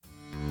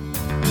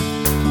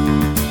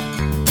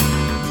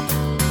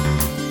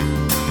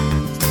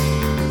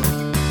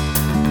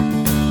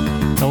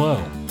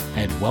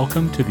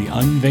welcome to The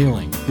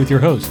Unveiling with your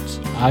hosts,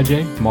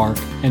 Ajay, Mark,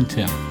 and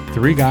Tim.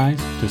 Three guys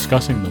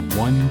discussing the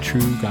one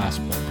true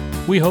gospel.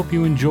 We hope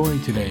you enjoy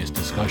today's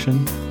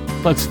discussion.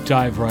 Let's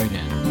dive right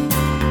in.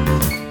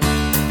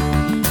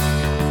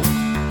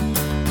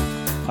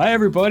 Hi,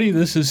 everybody.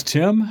 This is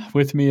Tim.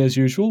 With me, as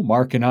usual,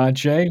 Mark and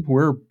Ajay.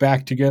 We're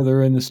back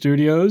together in the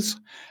studios,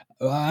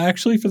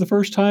 actually for the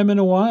first time in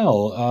a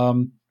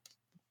while.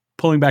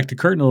 Pulling back the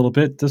curtain a little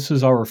bit, this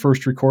is our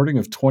first recording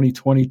of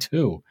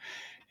 2022.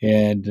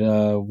 And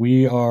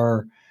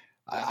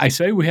I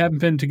say we haven't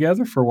been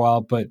together for a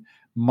while, but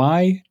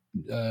my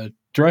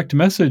direct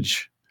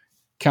message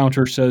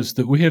counter says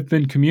that we have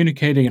been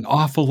communicating an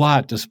awful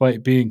lot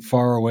despite being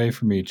far away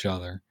from each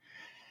other.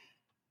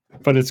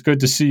 But it's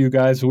good to see you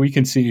guys. We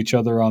can see each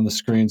other on the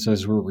screens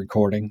as we're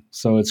recording.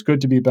 So it's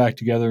good to be back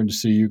together and to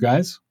see you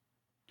guys.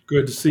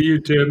 Good to see you,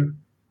 Tim.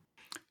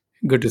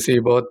 Good to see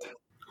you both.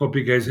 Hope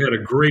you guys had a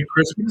great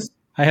Christmas.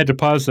 I had to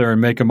pause there and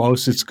make a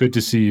most. It's good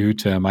to see you,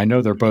 Tim. I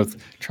know they're both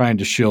trying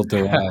to shield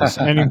their eyes.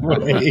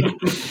 Anyway,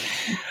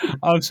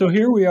 so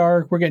here we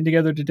are. We're getting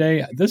together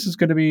today. This is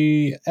going to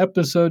be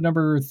episode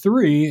number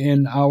 3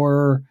 in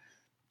our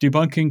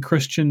Debunking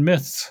Christian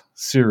Myths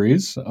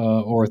series,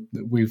 or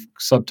we've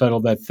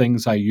subtitled that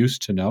Things I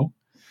Used to Know.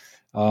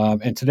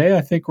 And today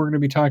I think we're going to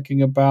be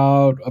talking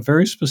about a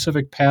very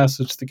specific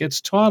passage that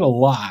gets taught a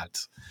lot.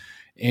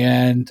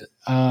 And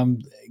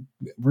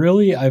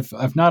really,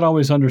 I've not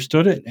always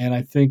understood it, and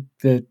I think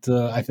that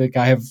I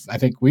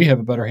think we have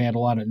a better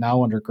handle on it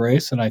now under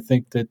grace, and I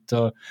think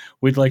that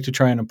we'd like to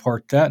try and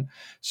impart that.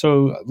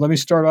 So let me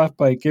start off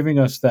by giving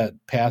us that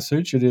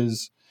passage. It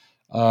is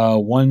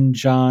 1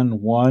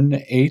 John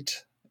 1,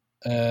 8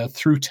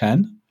 through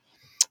 10,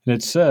 and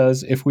it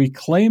says, "If we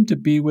claim to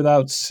be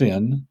without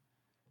sin,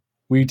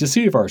 we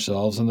deceive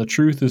ourselves, and the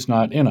truth is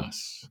not in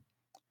us.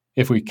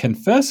 If we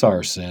confess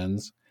our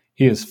sins,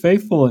 He is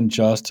faithful and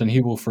just, and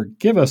He will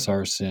forgive us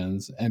our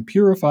sins and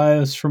purify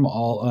us from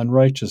all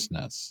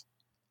unrighteousness.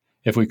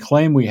 If we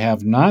claim we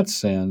have not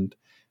sinned,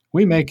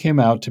 we make Him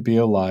out to be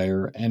a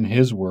liar, and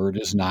His word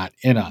is not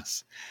in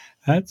us."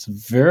 That's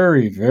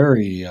very,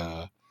 very,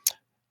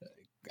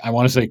 I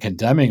want to say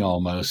condemning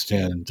almost,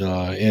 and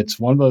it's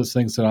one of those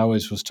things that I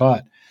always was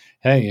taught.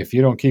 Hey, if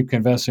you don't keep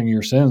confessing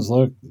your sins,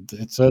 look,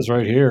 it says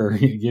right here,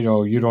 you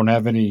don't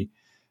have any.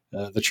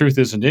 The truth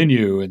isn't in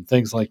you, and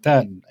things like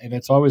that. And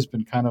it's always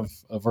been kind of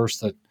a verse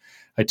that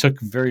I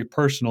took very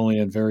personally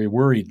and very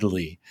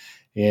worriedly.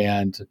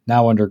 And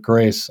now under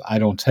grace, I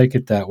don't take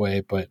it that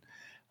way, but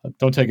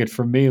don't take it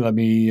from me. Let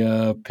me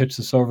pitch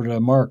this over to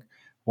Mark.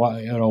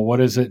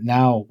 What is it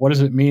now? What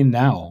does it mean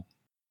now?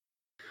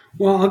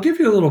 Well, I'll give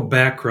you a little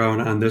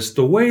background on this.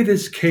 The way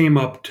this came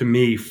up to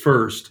me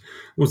first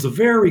was a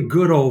very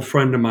good old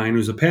friend of mine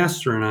who's a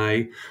pastor, and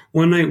I,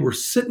 one night we're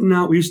sitting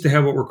out. We used to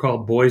have what were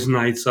called boys'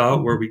 nights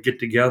out, where we get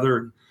together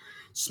and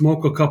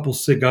smoke a couple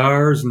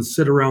cigars and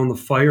sit around the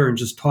fire and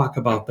just talk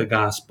about the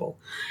gospel.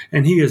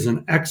 And he is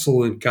an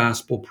excellent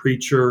gospel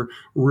preacher,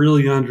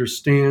 really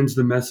understands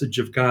the message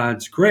of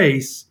God's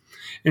grace.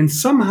 And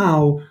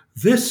somehow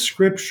this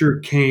scripture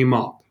came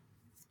up.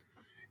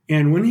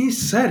 And when he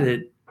said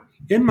it,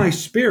 in my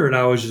spirit,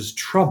 I was just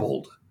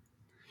troubled.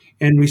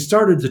 And we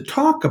started to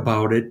talk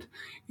about it.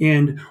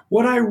 And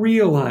what I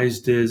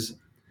realized is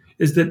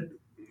that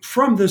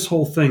from this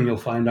whole thing, you'll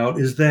find out,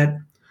 is that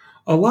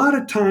a lot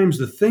of times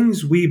the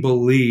things we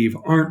believe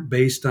aren't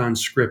based on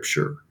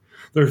Scripture.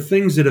 They're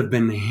things that have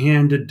been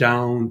handed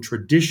down,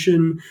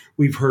 tradition.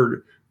 We've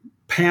heard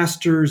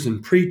pastors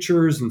and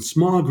preachers and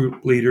small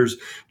group leaders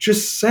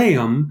just say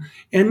them,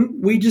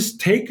 and we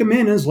just take them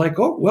in as like,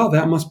 oh, well,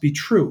 that must be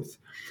truth.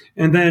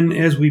 And then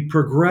as we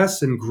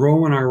progress and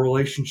grow in our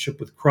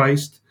relationship with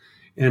Christ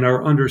and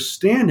our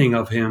understanding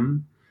of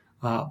Him,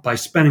 by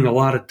spending a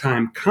lot of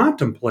time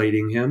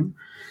contemplating Him,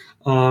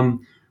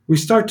 we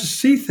start to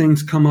see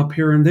things come up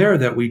here and there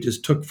that we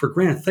just took for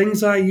granted.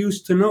 Things I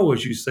used to know,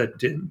 as you said,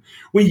 Tim.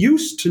 We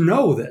used to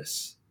know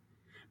this,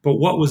 but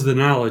what was the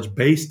knowledge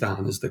based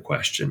on is the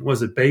question.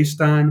 Was it based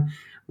on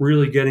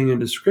really getting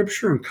into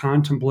Scripture and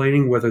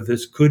contemplating whether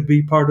this could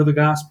be part of the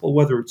gospel,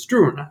 whether it's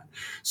true or not?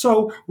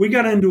 So we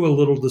got into a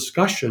little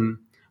discussion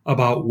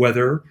about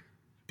whether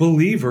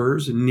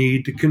believers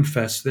need to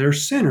confess their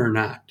sin or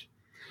not.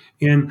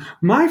 And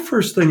my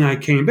first thing I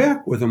came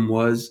back with him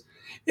was,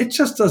 it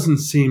just doesn't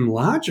seem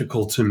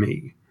logical to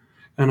me.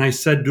 And I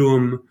said to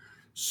him,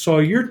 so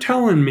you're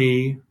telling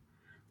me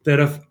that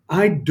if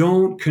I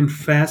don't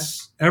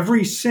confess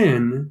every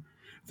sin,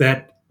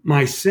 that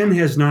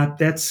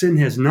that sin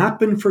has not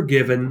been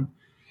forgiven,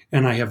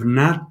 and I have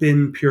not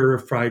been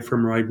purified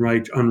from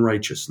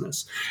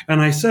unrighteousness.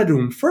 And I said to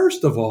him,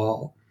 first of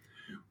all,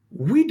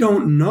 we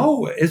don't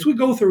know. As we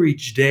go through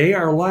each day,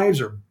 our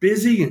lives are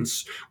busy and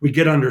we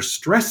get under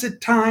stress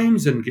at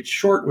times and get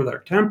short with our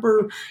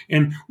temper,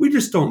 and we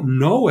just don't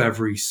know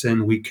every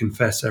sin we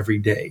confess every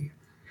day.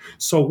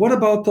 So what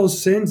about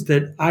those sins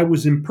that I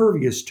was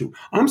impervious to?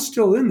 I'm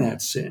still in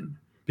that sin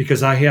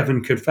because I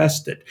haven't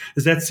confessed it.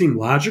 Does that seem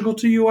logical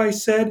to you? I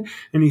said.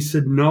 And he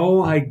said,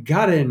 no, I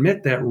got to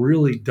admit that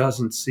really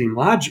doesn't seem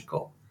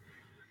logical.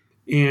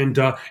 And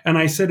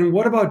I said, and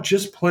what about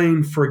just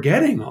plain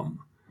forgetting them?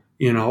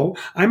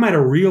 I might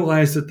have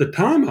realized at the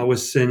time I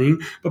was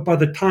sinning, but by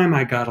the time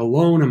I got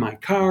alone in my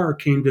car or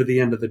came to the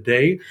end of the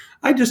day,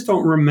 I just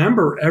don't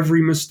remember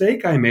every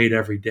mistake I made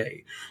every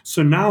day.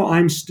 So now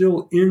I'm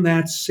still in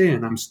that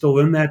sin. I'm still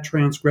in that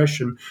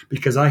transgression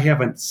because I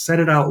haven't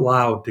said it out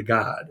loud to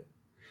God.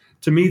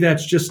 To me,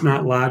 that's just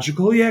not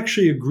logical. He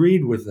actually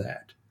agreed with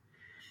that.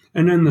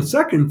 And then the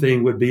second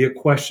thing would be a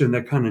question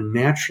that kind of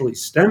naturally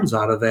stems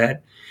out of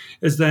that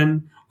is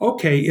then,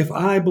 okay, if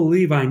I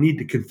believe I need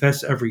to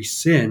confess every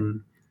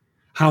sin,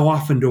 how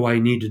often do I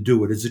need to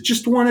do it? Is it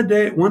just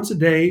once a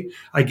day?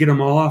 I get them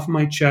all off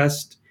my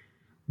chest,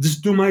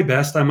 just do my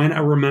best. I might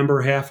not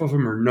remember half of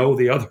them or know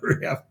the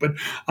other half, but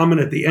I'm going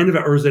to at the end of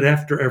it, or is it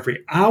after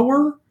every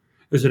hour?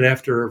 Is it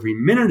after every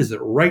minute? Is it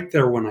right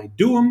there when I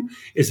do them?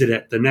 Is it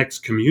at the next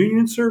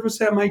communion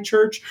service at my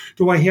church?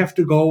 Do I have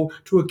to go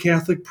to a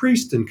Catholic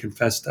priest and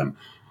confess them?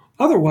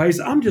 Otherwise,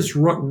 I'm just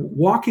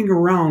walking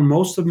around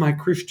most of my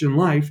Christian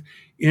life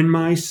in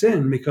my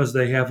sin because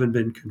they haven't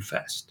been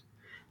confessed.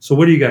 So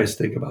what do you guys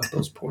think about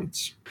those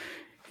points?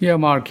 Yeah,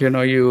 Mark,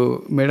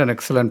 you made an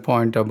excellent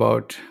point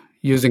about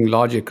using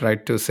logic,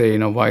 right, to say,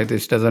 why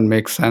this doesn't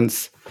make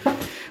sense.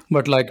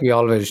 But like we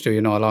always do,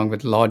 along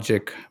with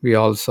logic, we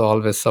also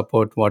always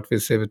support what we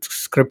say with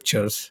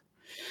scriptures.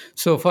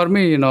 So for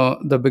me,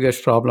 the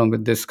biggest problem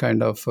with this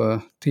kind of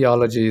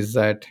theology is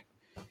that,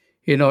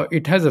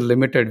 it has a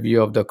limited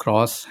view of the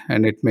cross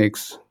and it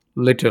makes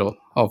little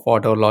of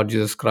what our Lord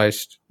Jesus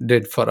Christ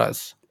did for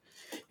us.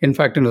 In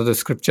fact, the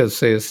scripture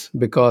says,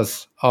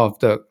 because of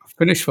the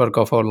finished work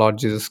of our Lord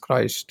Jesus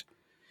Christ,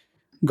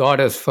 God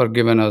has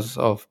forgiven us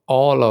of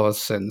all our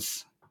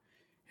sins.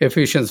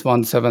 Ephesians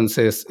 1:7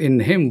 says, in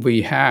him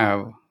we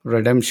have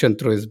redemption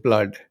through his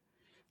blood,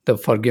 the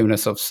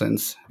forgiveness of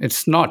sins.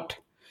 It's not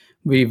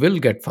we will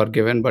get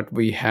forgiven, but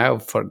we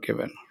have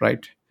forgiven,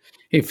 right?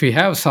 If we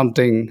have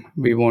something,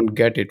 we won't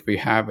get it, we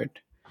have it.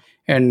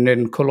 And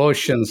in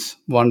Colossians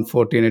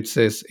 1:14, it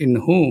says, in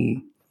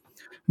whom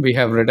we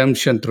have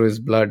redemption through his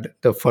blood,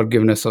 the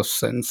forgiveness of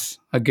sins.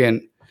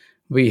 Again,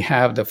 we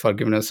have the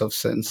forgiveness of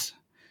sins.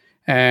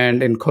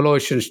 And in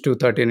Colossians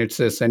 2:13, it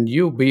says, and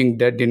you being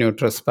dead in your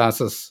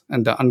trespasses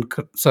and the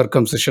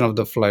uncircumcision of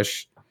the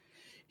flesh,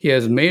 he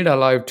has made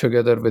alive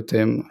together with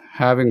him,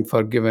 having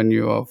forgiven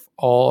you of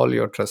all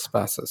your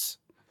trespasses.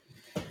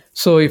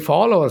 So if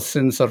all our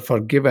sins are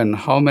forgiven,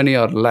 how many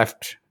are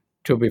left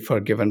to be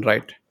forgiven,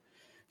 right?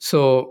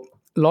 So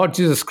Lord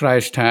Jesus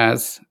Christ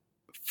has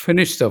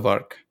finished the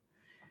work,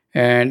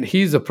 and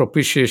he's a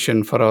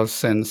propitiation for our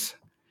sins.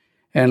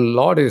 And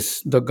Lord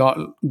is the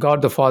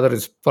God the Father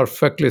is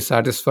perfectly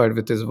satisfied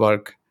with his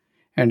work,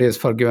 and he has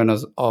forgiven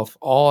us of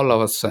all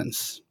our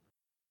sins.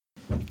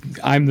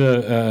 I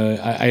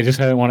just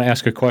want to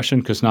ask a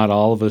question because not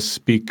all of us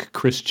speak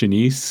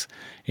Christianese,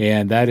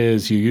 and that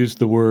is you use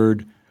the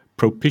word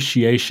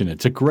propitiation.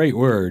 It's a great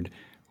word.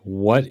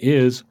 What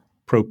is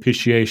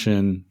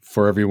propitiation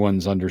for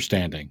everyone's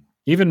understanding?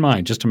 Even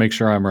mine, just to make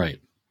sure I'm right.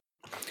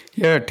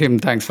 Yeah, Tim,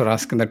 thanks for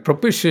asking that.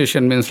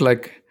 Propitiation means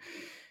like,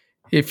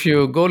 if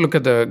you go look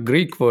at the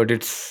Greek word,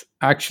 it's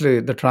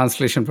actually the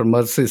translation for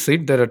mercy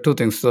seat. There are two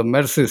things. The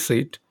mercy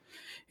seat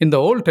in the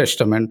Old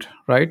Testament,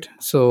 right?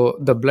 So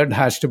the blood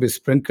has to be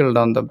sprinkled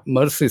on the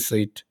mercy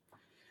seat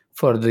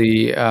for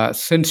the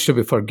sins to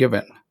be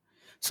forgiven.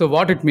 So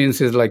what it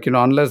means is like,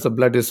 unless the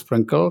blood is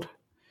sprinkled,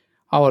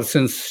 our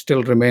sins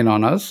still remain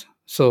on us.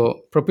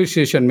 So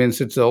propitiation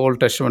means it's the Old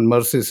Testament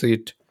mercy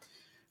seat,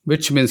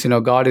 which means,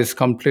 God is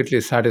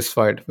completely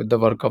satisfied with the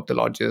work of the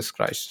Lord Jesus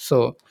Christ.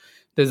 So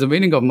there's a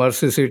meaning of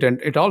mercy seat,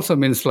 and it also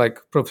means like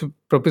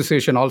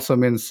propitiation also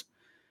means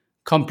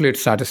complete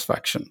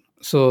satisfaction.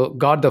 So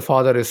God the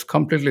Father is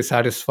completely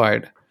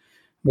satisfied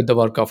with the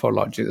work of our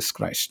Lord Jesus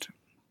Christ.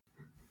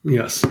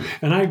 Yes,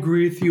 and I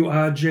agree with you,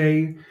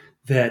 Ajay,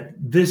 that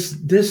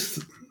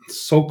this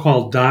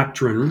so-called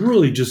doctrine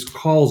really just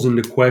calls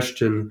into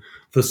question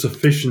the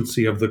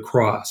sufficiency of the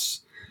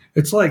cross.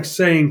 It's like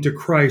saying to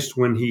Christ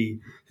when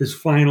his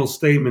final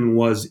statement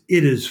was,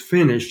 "It is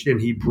finished," and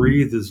he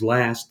breathed his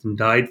last and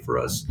died for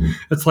us.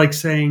 It's like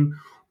saying,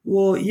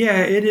 "Well,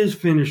 yeah, it is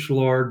finished,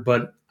 Lord,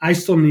 but I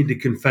still need to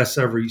confess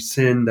every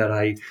sin that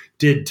I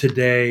did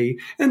today."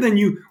 And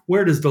then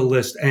where does the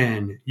list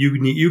end?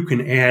 You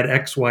can add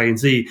X, Y, and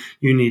Z.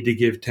 You need to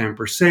give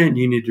 10%.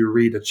 You need to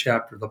read a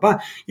chapter of the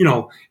Bible.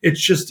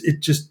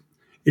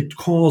 It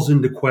calls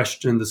into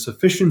question the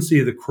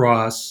sufficiency of the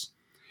cross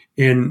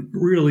and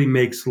really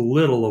makes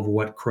little of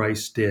what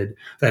Christ did,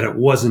 that it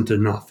wasn't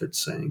enough,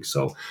 it's saying.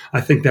 So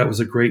I think that was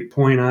a great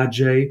point,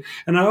 Ajay.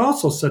 And I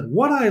also said,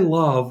 what I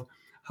love,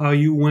 how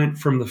you went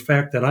from the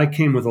fact that I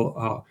came with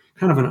a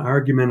kind of an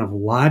argument of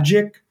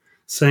logic,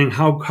 saying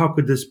how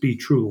could this be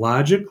true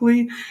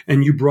logically?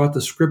 And you brought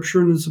the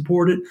scripture in to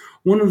support it.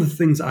 One of the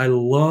things I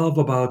love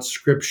about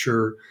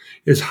scripture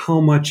is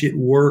how much it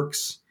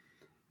works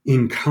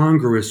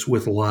incongruous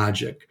with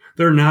logic.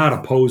 They're not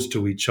opposed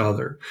to each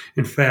other.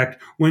 In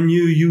fact, when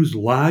you use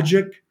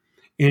logic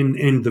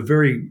and the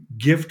very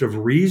gift of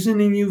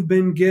reasoning you've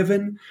been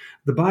given,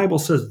 the Bible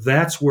says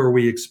that's where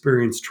we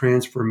experience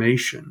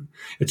transformation.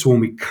 It's when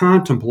we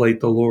contemplate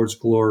the Lord's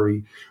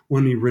glory,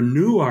 when we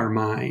renew our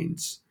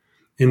minds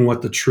in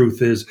what the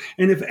truth is.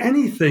 And if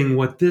anything,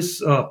 what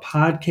this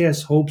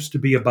podcast hopes to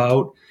be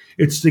about,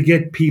 it's to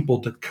get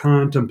people to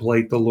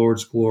contemplate the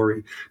Lord's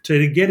glory,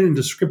 to get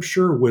into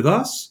Scripture with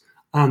us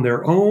on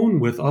their own,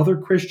 with other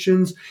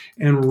Christians,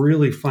 and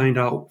really find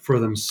out for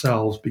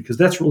themselves, because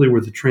that's really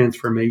where the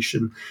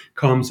transformation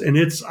comes. And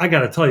it's, I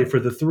got to tell you, for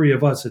the three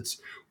of us, it's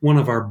one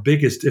of our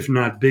biggest, if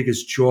not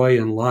biggest, joy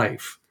in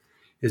life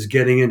is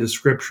getting into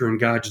Scripture, and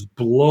God just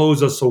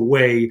blows us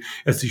away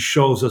as He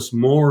shows us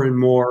more and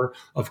more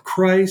of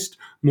Christ,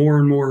 more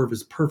and more of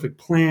His perfect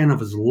plan,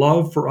 of His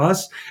love for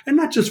us, and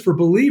not just for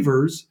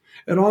believers.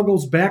 It all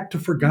goes back to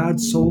for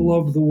God so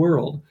loved the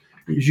world.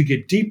 As you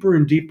get deeper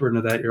and deeper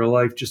into that, your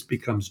life just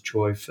becomes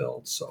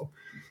joy-filled. So,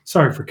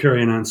 sorry for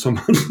carrying on so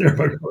much there,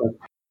 but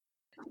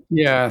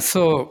Yeah.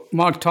 So,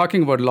 Mark,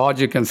 talking about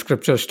logic and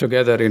scriptures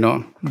together,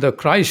 the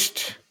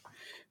Christ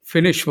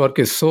finished work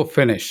is so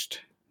finished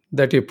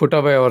that He put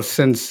away our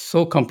sins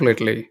so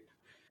completely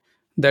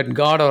that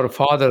God our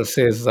Father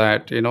says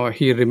that,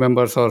 He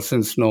remembers our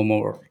sins no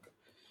more.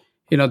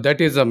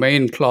 That is the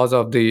main clause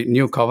of the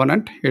new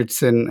covenant.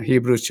 It's in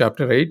Hebrews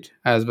chapter 8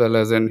 as well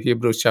as in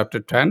Hebrews chapter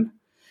 10,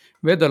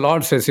 where the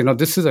Lord says,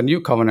 this is a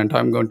new covenant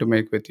I'm going to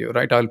make with you,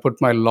 right? I'll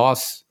put my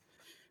laws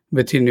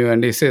within you.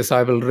 And He says,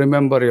 I will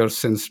remember your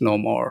sins no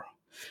more.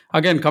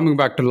 Again, coming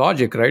back to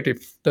logic, right?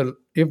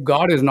 If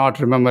God is not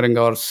remembering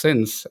our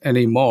sins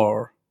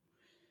anymore,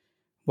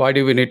 why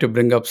do we need to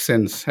bring up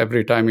sins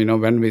every time,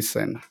 when we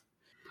sin?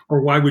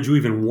 or why would you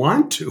even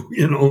want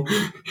to,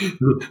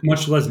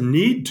 much less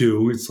need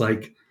to? It's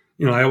like,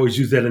 I always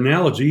use that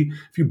analogy.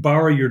 If you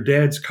borrow your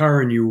dad's car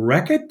and you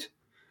wreck it,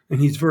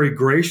 and he's very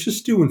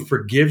gracious to you and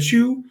forgives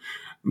you,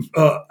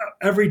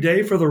 every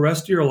day for the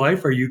rest of your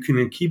life, are you going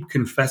to keep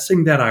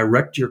confessing that I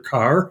wrecked your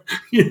car,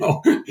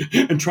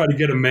 and try to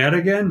get him mad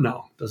again?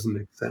 No, doesn't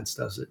make sense,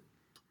 does it?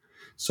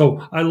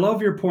 So I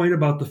love your point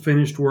about the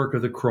finished work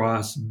of the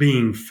cross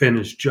being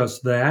finished,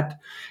 just that.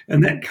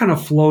 And that kind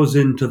of flows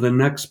into the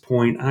next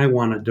point I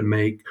wanted to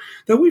make,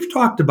 that we've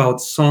talked about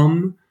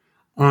some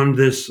on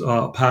this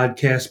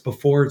podcast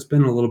before. It's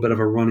been a little bit of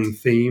a running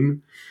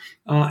theme.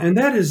 And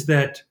that is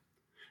that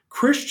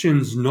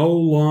Christians no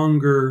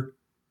longer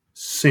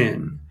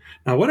sin.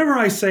 Now, whenever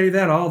I say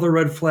that, all the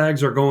red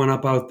flags are going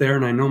up out there,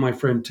 and I know my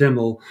friend Tim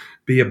will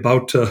be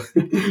about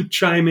to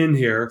chime in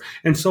here.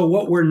 And so,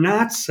 what we're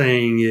not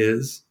saying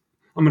is,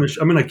 I'm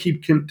going to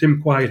keep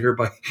Tim quiet here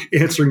by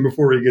answering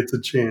before he gets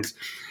a chance.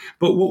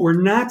 But what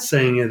we're not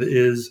saying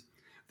is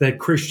that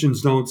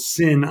Christians don't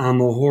sin on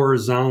the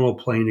horizontal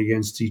plane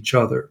against each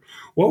other.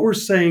 What we're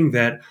saying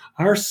that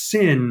our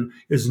sin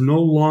is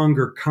no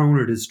longer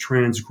counted as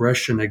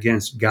transgression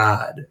against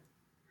God.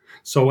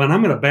 So, and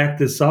I'm going to back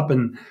this up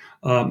and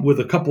with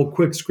a couple of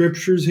quick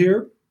scriptures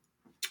here.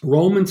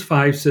 Romans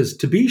 5 says,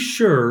 to be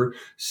sure,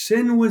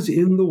 sin was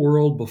in the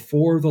world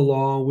before the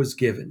law was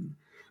given,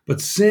 but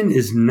sin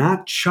is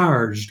not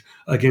charged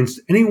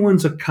against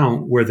anyone's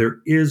account where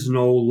there is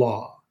no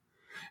law.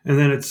 And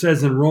then it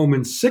says in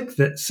Romans 6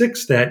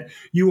 that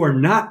you are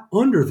not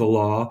under the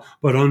law,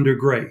 but under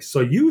grace. So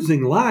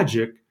using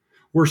logic,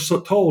 we're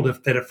told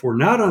that if we're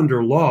not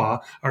under law,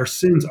 our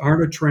sins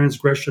aren't a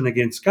transgression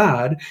against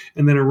God.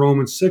 And then in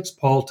Romans 6,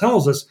 Paul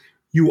tells us,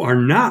 you are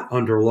not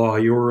under law,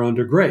 you are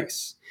under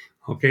grace.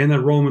 Okay, and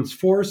then Romans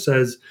 4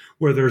 says,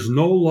 where there's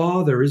no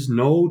law, there is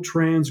no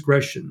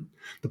transgression.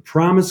 The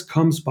promise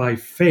comes by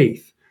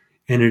faith,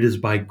 and it is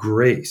by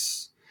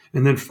grace.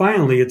 And then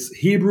finally, it's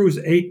Hebrews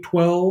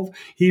 8:12,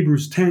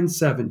 Hebrews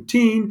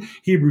 10:17,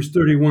 Hebrews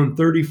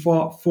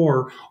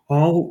 31:34,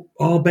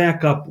 all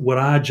back up what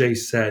Ajay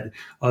said,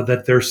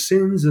 that their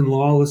sins and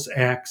lawless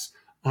acts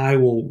I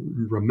will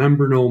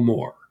remember no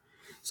more.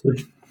 So,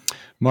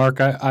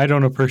 Mark, I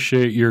don't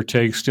appreciate your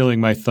take,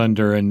 stealing my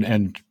thunder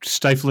and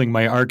stifling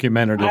my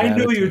argumentative I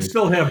knew attitude. you'd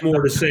still have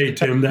more to say,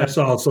 Tim. That's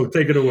all. So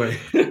take it away.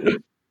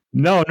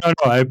 No.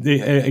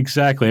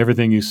 Exactly.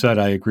 Everything you said,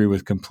 I agree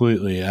with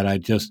completely. And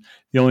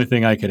the only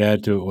thing I could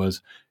add to it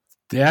was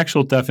the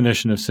actual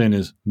definition of sin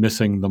is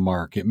missing the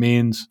mark. It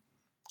means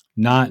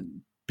not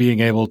being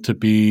able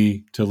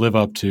to live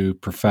up to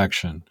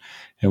perfection.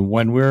 And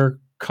when we're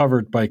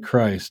covered by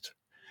Christ,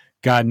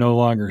 God no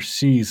longer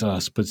sees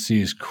us, but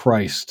sees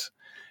Christ.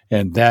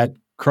 And that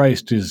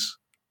Christ is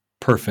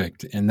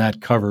perfect, and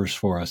that covers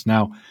for us.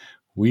 Now,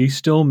 we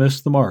still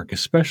miss the mark,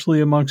 especially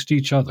amongst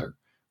each other.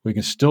 We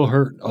can still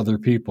hurt other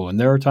people. And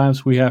there are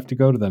times we have to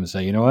go to them and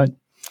say, you know what?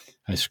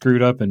 I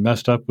screwed up and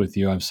messed up with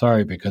you. I'm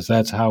sorry, because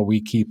that's how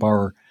we keep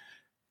our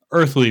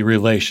earthly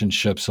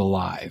relationships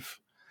alive.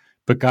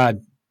 But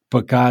God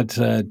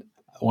said,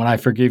 when I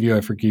forgive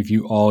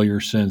you all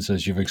your sins,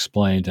 as you've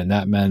explained. And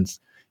that meant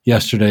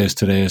yesterday's,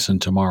 today's, and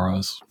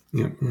tomorrow's.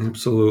 Yeah,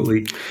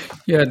 absolutely.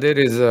 Yeah, there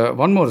is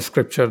one more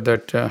scripture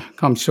that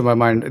comes to my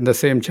mind in the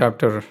same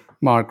chapter,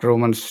 Mark,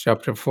 Romans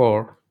chapter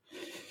 4.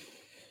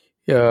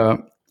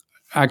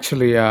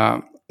 Actually,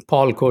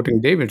 Paul,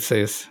 quoting David,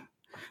 says,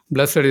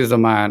 "Blessed is the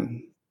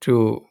man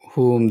to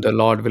whom the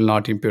Lord will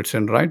not impute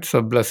sin," right?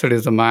 So, blessed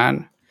is the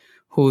man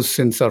whose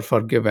sins are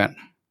forgiven,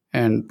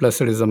 and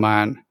blessed is the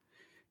man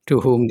to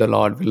whom the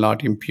Lord will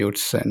not impute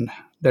sin.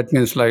 That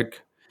means,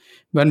 like,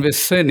 when we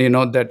sin,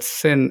 that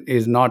sin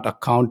is not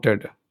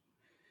accounted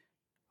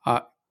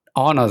uh,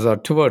 on us or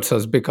towards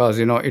us, because,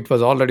 it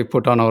was already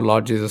put on our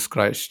Lord Jesus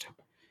Christ,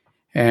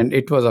 and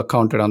it was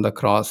accounted on the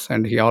cross,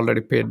 and he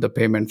already paid the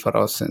payment for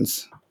our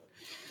sins.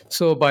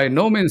 So by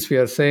no means we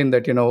are saying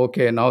that,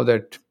 okay, now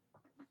that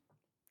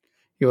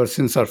your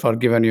sins are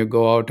forgiven, you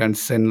go out and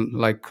sin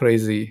like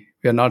crazy.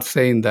 We are not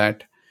saying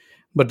that.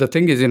 But the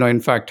thing is, in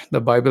fact, the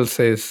Bible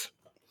says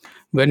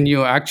when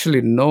you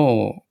actually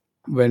know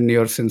when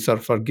your sins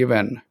are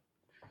forgiven,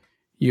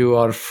 you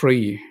are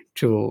free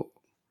to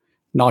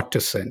not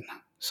to sin.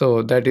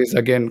 So that is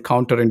again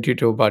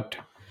counterintuitive, but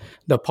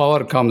the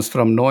power comes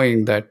from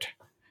knowing that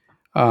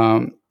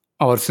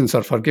our sins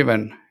are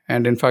forgiven.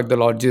 And in fact, the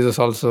Lord Jesus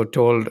also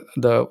told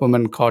the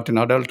woman caught in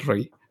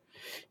adultery,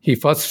 he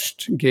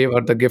first gave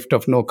her the gift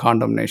of no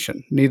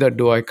condemnation. Neither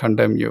do I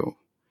condemn you.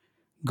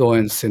 Go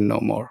and sin no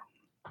more.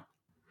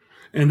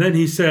 And then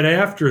he said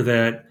after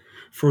that,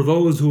 for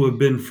those who have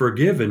been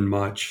forgiven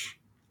much,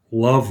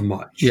 love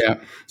much. Yeah.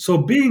 So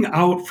being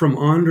out from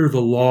under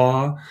the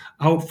law,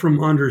 out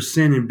from under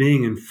sin and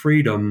being in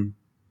freedom,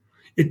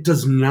 it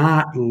does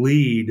not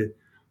lead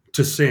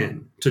to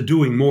sin, to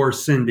doing more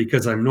sin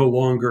because I'm no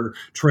longer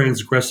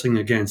transgressing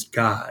against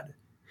God.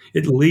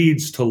 It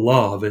leads to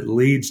love. It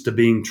leads to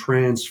being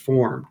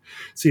transformed.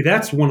 See,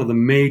 that's one of the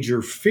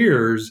major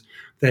fears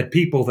that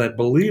people that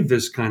believe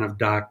this kind of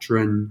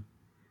doctrine,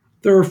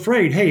 they're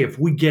afraid, hey, if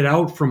we get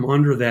out from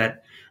under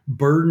that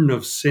burden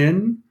of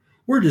sin,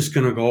 we're just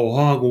going to go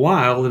hog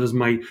wild. And as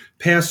my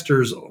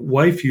pastor's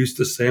wife used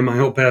to say, my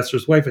old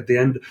pastor's wife at the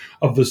end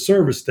of the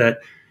service, that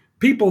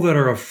people that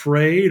are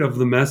afraid of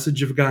the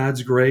message of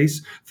God's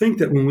grace think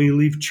that when we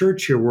leave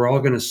church here, we're all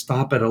going to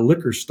stop at a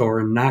liquor store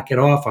and knock it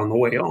off on the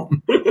way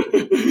home.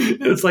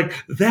 It's like,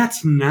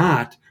 that's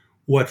not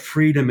what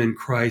freedom in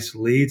Christ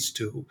leads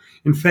to.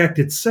 In fact,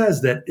 it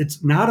says that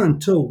it's not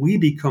until we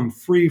become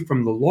free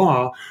from the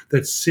law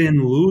that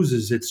sin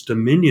loses its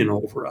dominion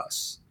over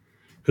us,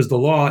 because the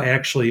law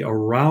actually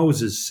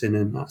arouses sin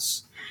in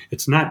us.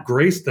 It's not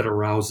grace that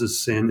arouses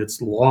sin,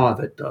 it's law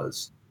that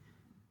does.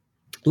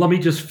 Let me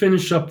just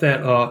finish up that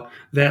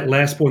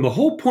last point. The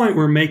whole point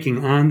we're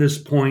making on this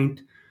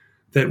point,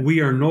 that we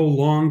are no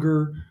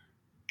longer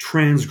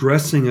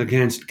transgressing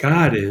against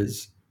God,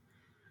 is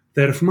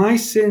that if my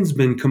sin's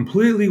been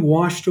completely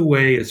washed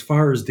away as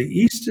far as the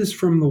east is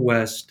from the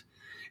west,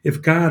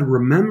 if God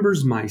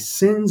remembers my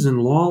sins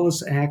and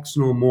lawless acts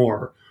no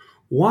more,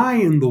 why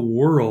in the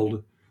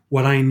world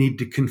would I need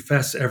to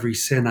confess every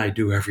sin I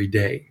do every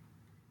day?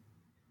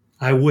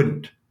 I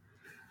wouldn't.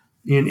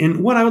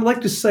 And what I would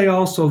like to say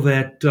also,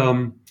 that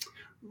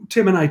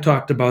Tim and I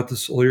talked about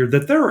this earlier,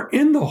 that there are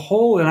in the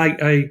whole, and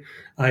I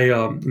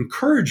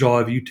encourage all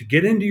of you to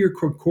get into your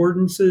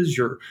concordances,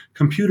 your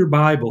computer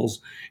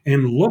Bibles,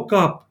 and look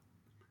up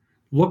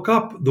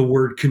the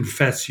word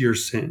confess your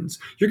sins.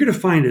 You're going to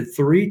find it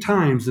 3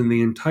 times in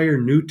the entire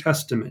New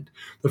Testament.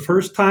 The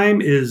first time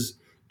is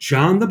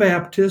John the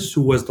Baptist,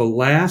 who was the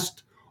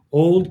last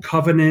Old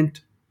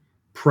Covenant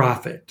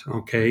prophet.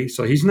 Okay,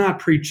 so he's not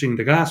preaching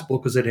the gospel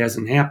because it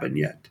hasn't happened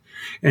yet.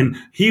 And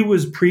he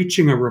was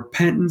preaching a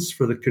repentance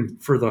for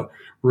the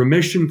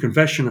remission,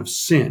 confession of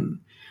sin.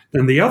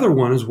 Then the other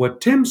one is what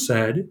Tim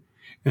said,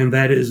 and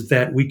that is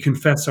that we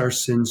confess our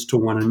sins to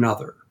one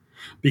another,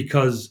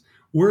 because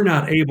we're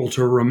not able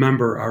to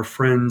remember our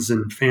friends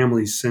and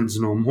family's sins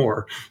no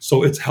more.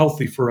 So it's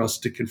healthy for us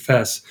to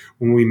confess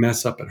when we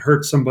mess up and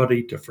hurt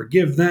somebody, to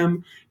forgive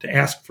them, to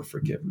ask for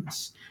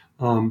forgiveness.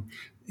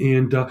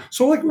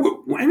 So like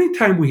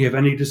anytime we have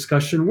any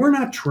discussion, we're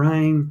not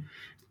trying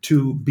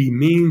to be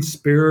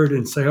mean-spirited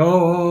and say,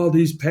 oh,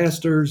 these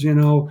pastors,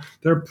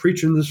 they're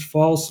preaching this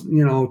false,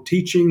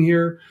 teaching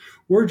here.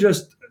 We're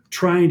just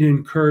trying to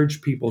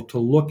encourage people to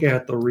look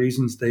at the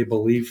reasons they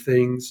believe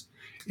things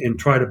and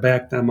try to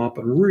back them up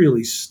and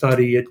really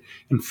study it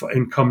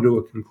and come to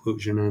a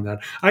conclusion on that.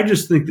 I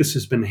just think this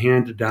has been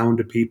handed down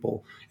to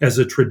people as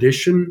a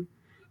tradition,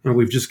 and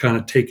we've just kind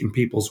of taken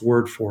people's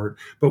word for it.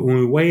 But when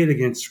we weigh it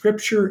against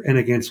Scripture and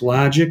against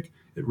logic,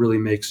 it really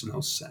makes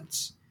no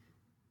sense.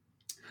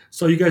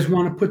 So you guys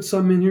want to put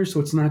some in here so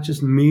it's not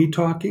just me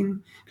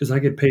talking, because I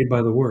get paid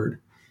by the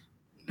word.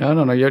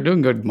 No, you're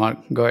doing good, Mark.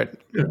 Go ahead.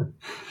 Yeah.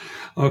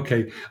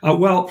 Okay.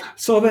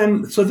 So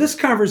this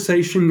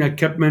conversation I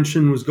kept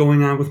mentioning was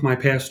going on with my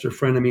pastor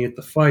friend and me at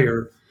the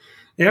fire.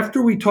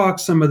 After we talked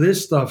some of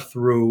this stuff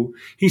through,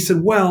 he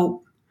said,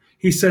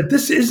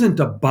 this isn't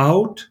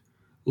about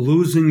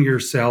losing your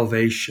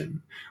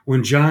salvation.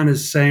 When John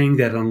is saying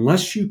that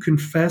unless you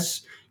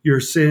confess your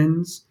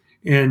sins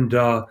and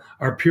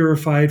are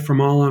purified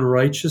from all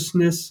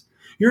unrighteousness,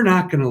 you're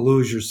not going to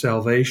lose your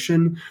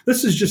salvation.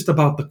 This is just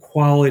about the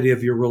quality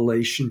of your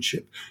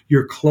relationship,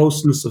 your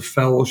closeness of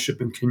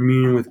fellowship and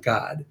communion with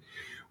God,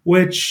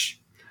 which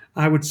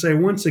I would say,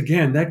 once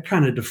again, that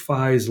kind of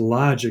defies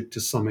logic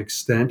to some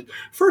extent.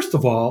 First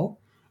of all,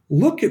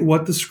 look at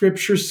what the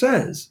scripture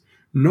says.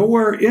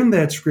 Nowhere in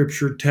that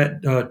scripture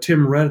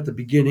Tim read at the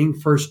beginning,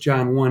 1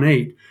 John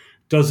 1:8,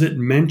 does it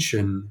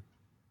mention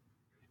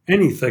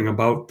anything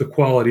about the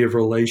quality of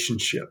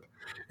relationship.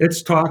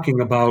 It's talking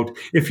about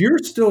if you're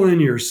still in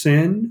your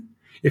sin,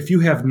 if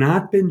you have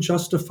not been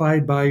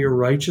justified by your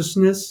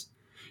righteousness,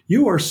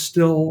 you are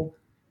still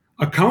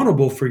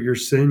accountable for your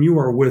sin. You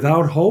are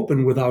without hope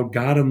and without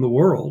God in the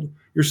world.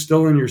 You're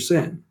still in your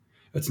sin.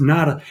 It's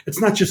not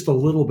just a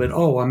little bit,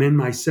 oh, I'm in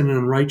my sin and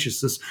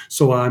unrighteousness,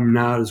 so I'm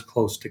not as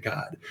close to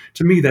God.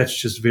 To me,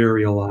 that's just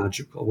very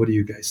illogical. What do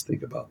you guys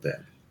think about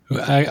that?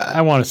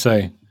 I want to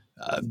say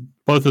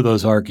both of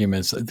those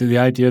arguments, the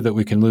idea that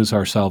we can lose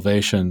our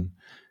salvation,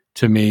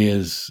 to me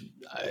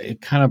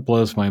it kind of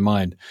blows my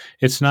mind.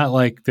 It's not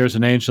like there's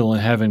an angel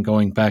in heaven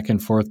going back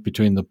and forth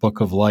between the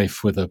book of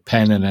life with a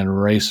pen and an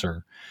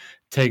eraser,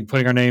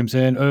 putting our names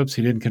in. Oops,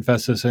 he didn't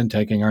confess this in,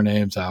 taking our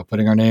names out,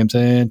 putting our names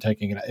in,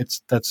 taking it out.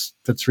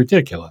 That's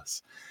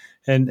ridiculous.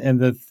 And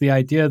the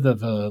idea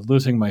of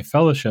losing my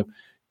fellowship,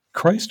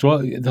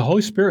 the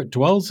Holy Spirit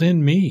dwells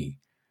in me.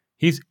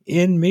 He's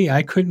in me.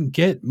 I couldn't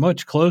get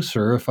much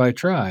closer if I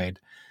tried.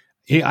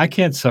 I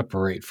can't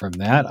separate from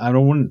that. I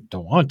don't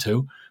want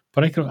to,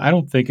 but I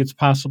don't think it's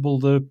possible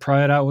to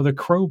pry it out with a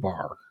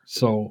crowbar.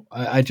 So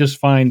I just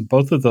find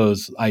both of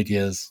those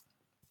ideas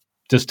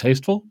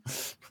distasteful.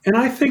 And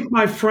I think,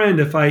 my friend,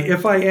 if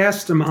I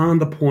asked him on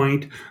the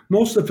point,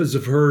 most of us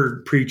have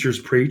heard preachers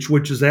preach,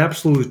 which is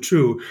absolutely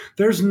true.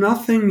 There's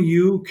nothing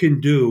you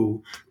can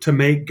do to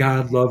make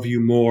God love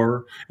you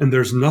more, and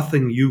there's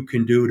nothing you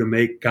can do to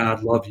make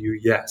God love you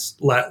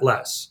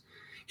less.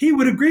 He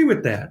would agree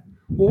with that.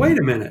 Well, wait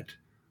a minute.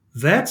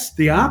 That's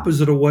the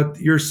opposite of what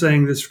you're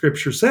saying the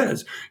scripture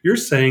says. You're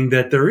saying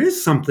that there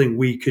is something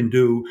we can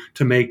do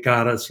to make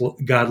God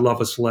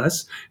love us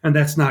less, and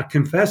that's not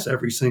confess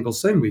every single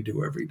sin we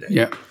do every day.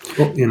 Yeah.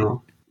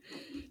 Well,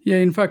 Yeah,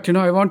 in fact,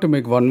 I want to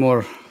make one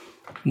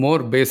more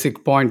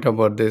basic point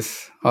about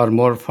this, or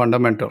more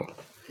fundamental.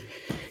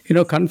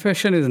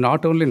 Confession is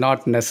not only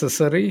not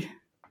necessary,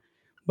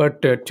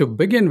 but to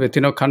begin with,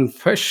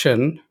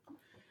 confession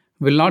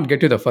will not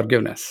get you the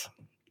forgiveness.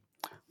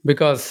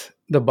 Because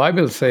the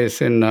Bible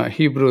says in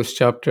Hebrews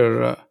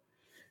chapter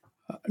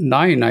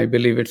 9, I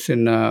believe it's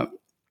in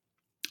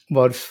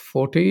verse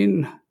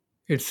 14,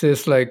 it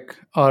says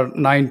or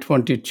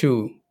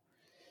 9:22,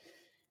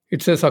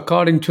 it says,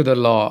 according to the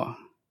law,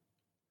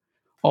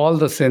 all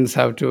the sins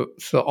have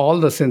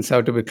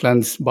to be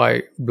cleansed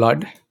by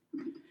blood,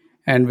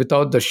 and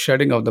without the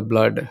shedding of the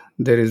blood,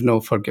 there is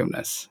no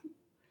forgiveness.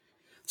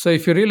 So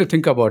if you really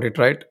think about it,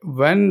 right,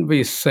 when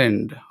we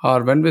sinned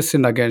or when we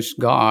sin against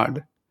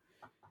God,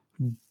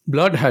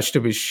 blood has to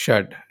be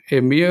shed. A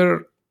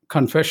mere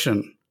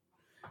confession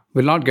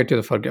will not get you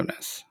the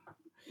forgiveness.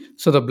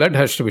 So the blood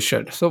has to be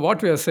shed. So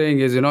what we are saying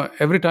is,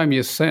 every time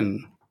you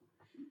sin,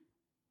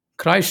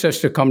 Christ has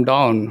to come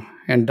down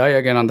and die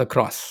again on the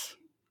cross.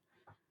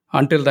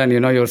 Until then,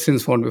 your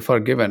sins won't be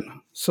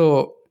forgiven.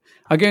 So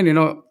again,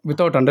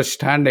 without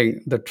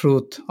understanding the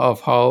truth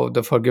of how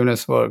the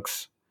forgiveness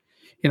works,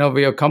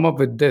 we have come up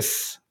with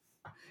this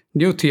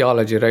new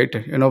theology, right?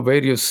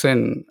 When you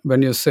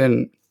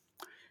sin,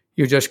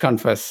 you just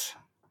confess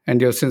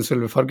and your sins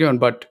will be forgiven.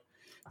 But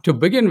to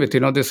begin with,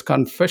 this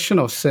confession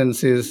of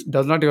sins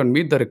does not even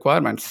meet the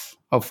requirements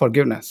of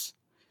forgiveness.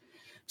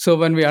 So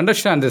when we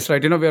understand this,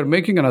 right, we are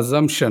making an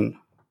assumption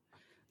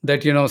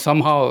that,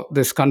 somehow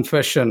this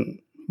confession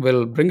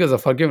will bring us a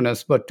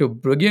forgiveness. But to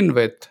begin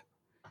with,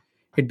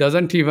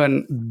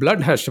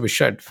 blood has to be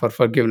shed for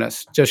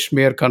forgiveness. Just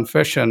mere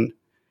confession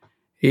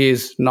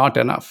is not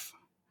enough.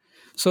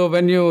 So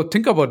when you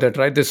think about that,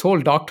 right, this whole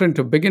doctrine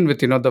to begin with,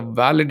 the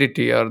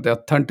validity or the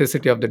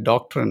authenticity of the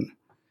doctrine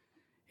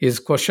is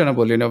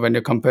questionable, when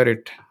you compare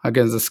it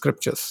against the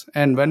scriptures.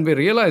 And when we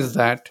realize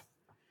that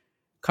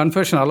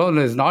confession alone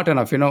is not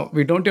enough,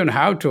 we don't even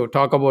have to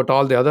talk about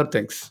all the other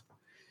things.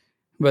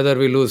 Whether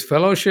we lose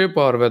fellowship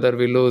or whether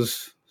we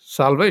lose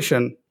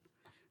salvation,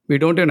 we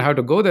don't even have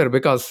to go there,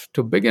 because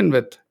to begin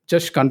with,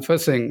 just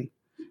confessing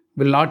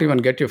will not even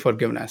get you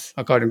forgiveness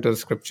according to the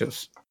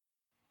scriptures.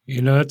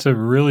 That's a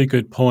really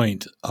good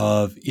point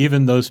of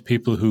even those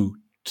people who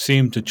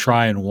seem to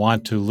try and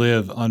want to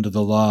live under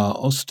the law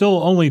will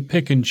still only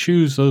pick and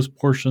choose those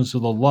portions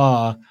of the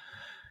law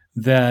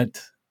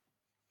that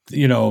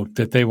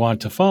they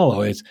want to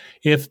follow. It's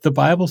if the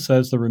Bible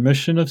says the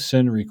remission of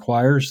sin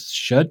requires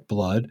shed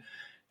blood,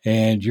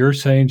 and you're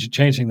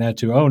changing that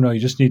to, oh no, you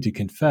just need to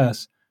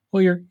confess.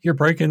 Well, you're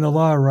breaking the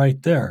law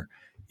right there.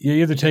 You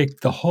either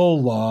take the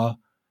whole law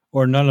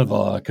or none of the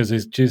law, because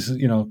it's just,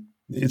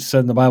 it's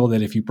said in the Bible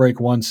that if you break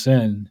one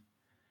sin,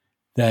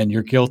 then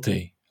you're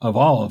guilty of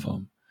all of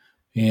them.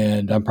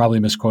 And I'm probably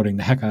misquoting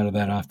the heck out of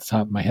that off the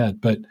top of my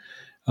head, but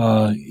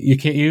you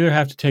either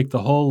have to take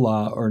the whole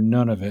law or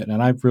none of it.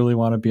 And I really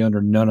want to be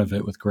under none of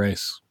it with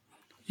grace.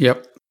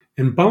 Yep.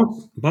 And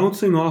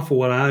bouncing off of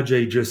what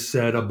Ajay just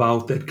said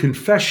about that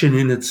confession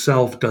in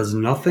itself does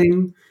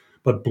nothing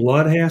but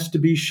blood has to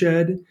be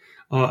shed.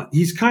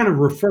 He's kind of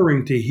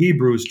referring to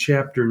Hebrews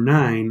chapter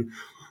 9,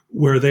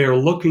 where they are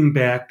looking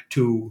back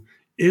to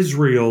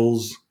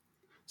Israel's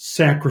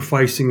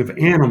sacrificing of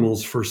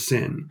animals for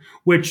sin,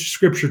 which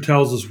scripture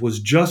tells us was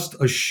just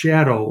a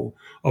shadow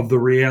of the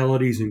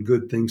realities and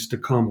good things to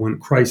come when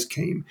Christ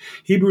came.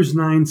 Hebrews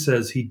 9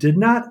 says, He did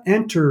not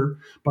enter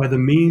by the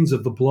means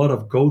of the blood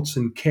of goats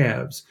and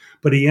calves,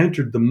 but He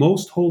entered the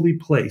most holy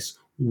place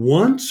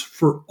once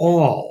for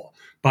all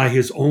by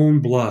His own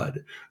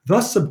blood,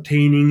 thus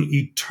obtaining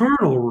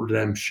eternal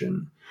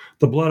redemption.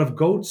 The blood of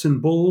goats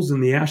and bulls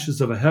and the ashes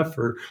of a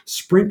heifer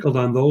sprinkled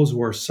on those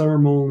who are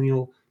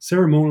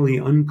ceremonially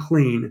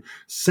unclean,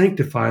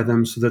 sanctify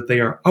them so that they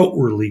are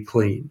outwardly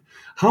clean.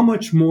 How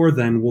much more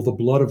then will the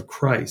blood of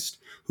Christ,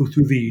 who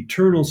through the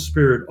eternal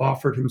Spirit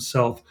offered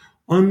himself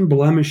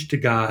unblemished to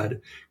God,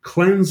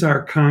 cleanse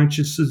our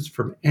consciences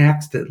from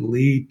acts that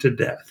lead to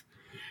death?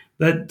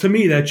 That, to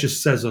me, that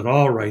just says it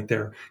all right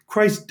there.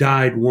 Christ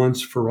died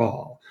once for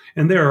all.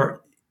 And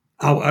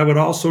I would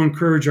also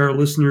encourage our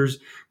listeners,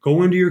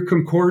 go into your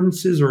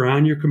concordances or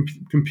on your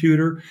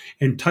computer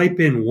and type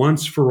in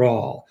once for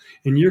all.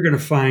 And you're going to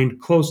find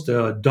close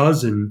to a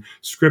dozen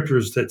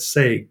scriptures that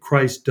say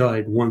Christ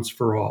died once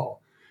for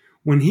all.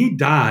 When He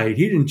died,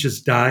 He didn't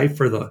just die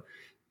for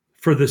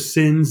the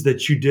sins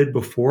that you did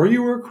before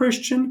you were a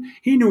Christian.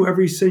 He knew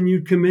every sin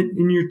you'd commit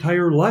in your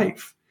entire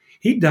life.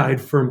 He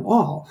died for them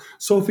all.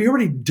 So if He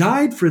already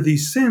died for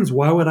these sins,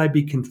 why would I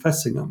be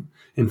confessing them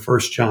in 1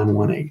 John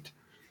 1:8?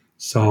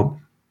 So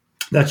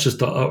that's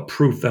just a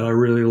proof that I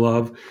really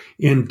love.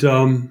 And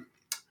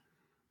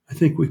I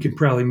think we can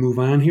probably move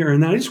on here.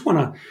 And I just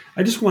want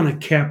to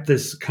cap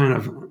this kind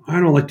of, I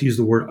don't like to use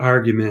the word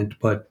argument,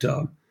 but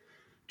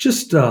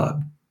just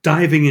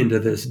diving into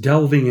this,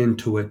 delving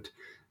into it.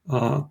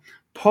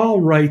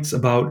 Paul writes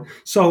about,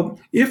 so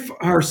if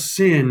our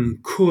sin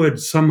could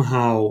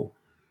somehow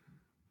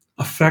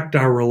affect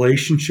our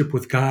relationship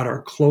with God,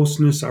 our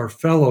closeness, our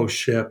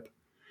fellowship,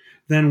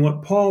 then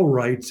what Paul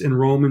writes in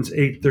Romans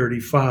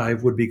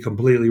 8:35 would be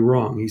completely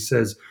wrong. He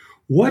says,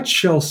 "What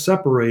shall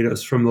separate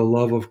us from the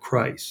love of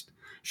Christ?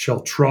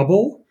 Shall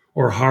trouble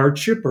or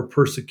hardship or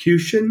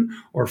persecution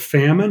or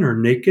famine or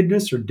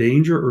nakedness or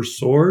danger or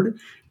sword?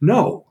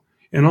 No.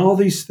 In all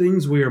these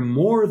things we are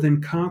more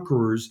than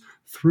conquerors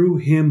through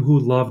Him who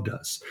loved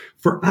us.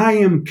 For I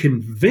am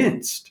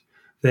convinced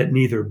that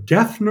neither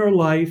death nor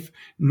life,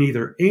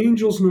 neither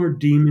angels nor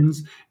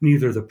demons,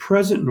 neither the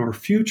present nor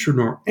future,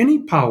 nor any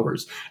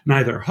powers,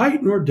 neither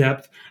height nor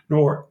depth,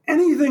 nor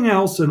anything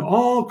else in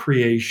all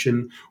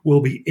creation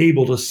will be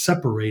able to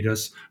separate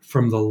us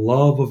from the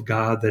love of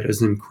God that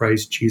is in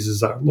Christ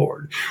Jesus our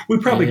Lord." We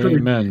probably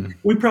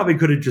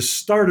could have just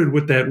started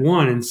with that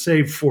one and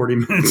saved 40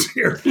 minutes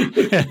here.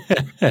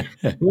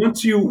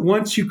 Once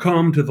you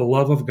come to the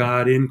love of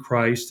God in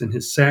Christ and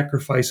His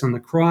sacrifice on the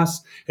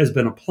cross has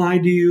been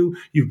applied to you,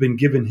 you've been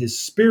given His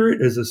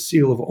Spirit as a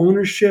seal of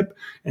ownership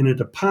and a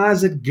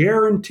deposit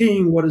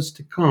guaranteeing what is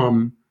to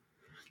come.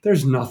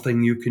 There's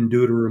nothing you can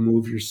do to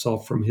remove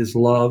yourself from His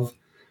love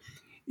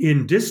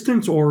in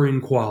distance or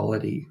in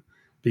quality,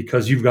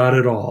 because you've got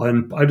it all.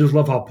 And I just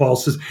love how Paul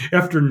says,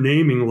 after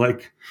naming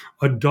like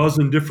a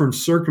dozen different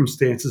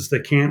circumstances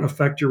that can't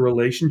affect your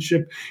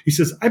relationship, he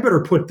says, I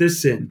better put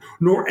this in,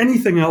 nor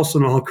anything else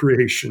in all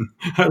creation.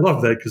 I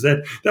love that, because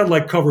that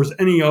like covers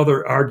any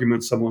other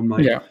argument someone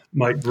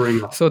might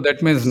bring up. So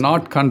that means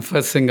not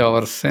confessing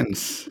our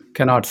sins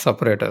cannot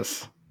separate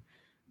us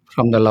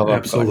from the love of God.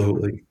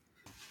 Absolutely.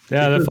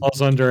 Yeah, that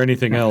falls under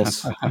anything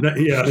else.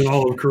 In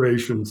all of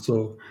creation.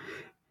 So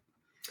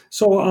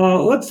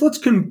why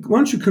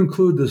don't you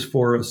conclude this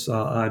for us,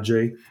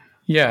 Ajay?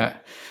 Yeah.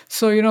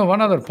 So,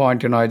 one other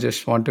point, I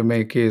just want to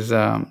make is,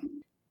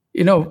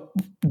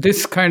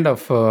 this kind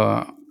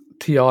of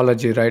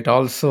theology, right,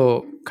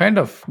 also kind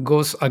of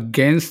goes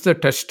against the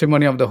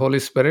testimony of the Holy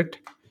Spirit.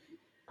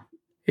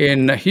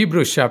 In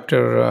Hebrews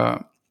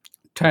chapter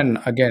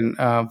 10, again,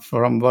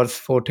 from verse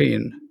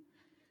 14,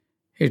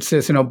 it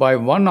says, by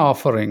one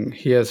offering,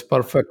 He has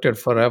perfected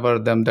forever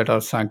them that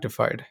are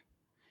sanctified.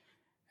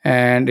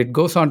 And it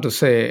goes on to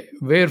say,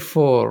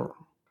 whereof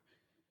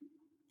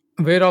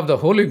the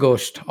Holy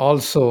Ghost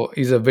also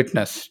is a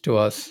witness to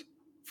us.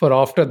 For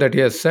after that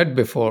He has said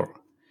before,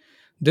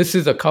 this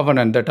is the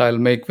covenant that I'll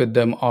make with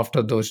them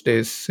after those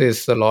days,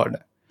 says the Lord.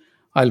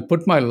 I'll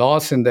put my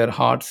laws in their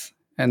hearts,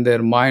 and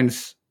their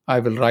minds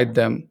I will write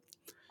them.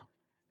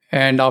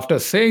 And after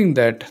saying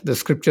that, the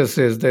scripture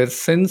says, their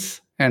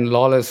sins and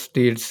lawless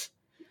deeds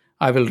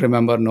I will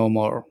remember no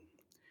more.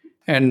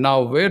 And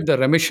now where the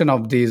remission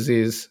of these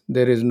is,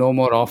 there is no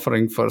more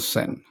offering for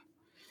sin.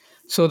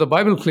 So the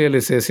Bible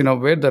clearly says,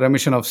 where the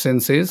remission of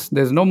sins is,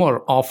 there's no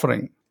more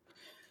offering.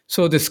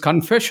 So this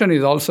confession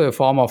is also a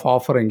form of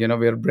offering,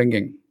 we're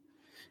bringing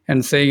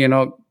and saying,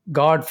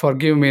 God,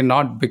 forgive me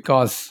not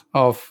because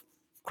of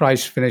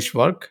Christ's finished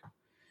work,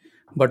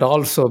 but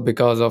also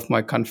because of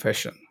my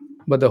confession.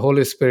 But the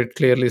Holy Spirit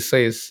clearly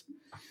says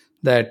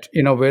that,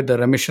 where the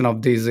remission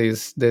of these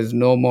is, there's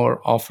no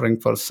more offering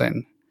for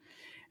sin.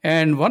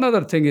 And one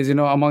other thing is,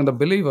 among the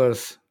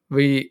believers,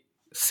 we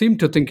seem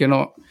to think,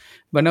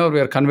 whenever we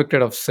are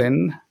convicted of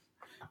sin,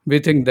 we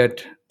think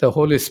that the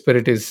Holy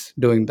Spirit is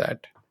doing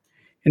that.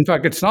 In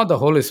fact, it's not the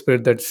Holy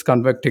Spirit that's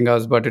convicting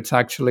us, but it's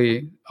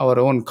actually our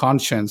own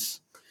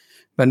conscience.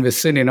 When we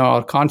sin,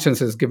 our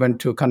conscience is given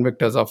to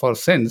convict us of our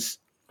sins.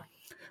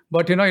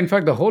 But, in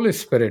fact, the Holy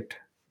Spirit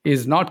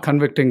is not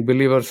convicting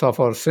believers of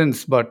our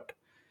sins, but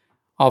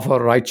of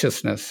our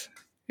righteousness.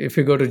 If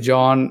you go to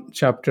John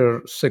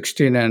chapter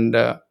 16 and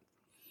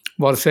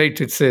verse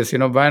 8, it says,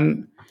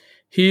 when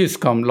he is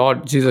come,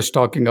 Lord Jesus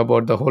talking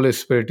about the Holy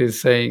Spirit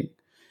is saying,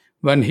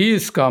 when he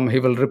is come, he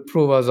will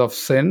reprove us of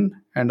sin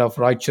and of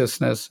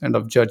righteousness and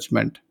of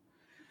judgment.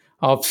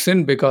 Of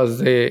sin because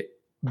they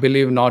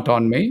believe not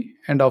on me,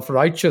 and of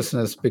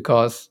righteousness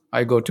because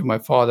I go to my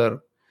Father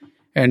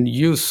and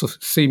you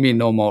see me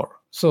no more.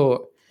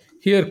 So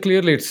here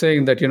clearly it's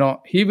saying that,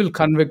 he will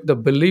convict the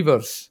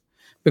believers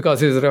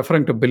because he's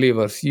referring to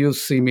believers. You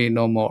see me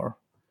no more.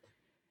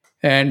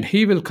 And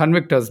he will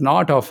convict us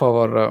not of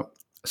our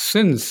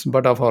sins,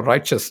 but of our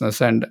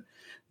righteousness. And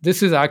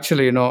this is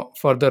actually,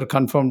 further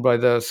confirmed by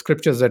the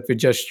scriptures that we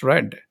just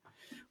read.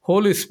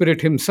 Holy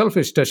Spirit himself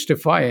is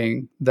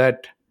testifying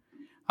that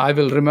I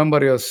will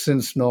remember your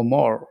sins no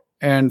more.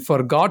 And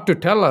for God to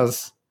tell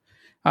us,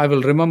 I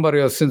will remember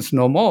your sins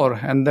no more,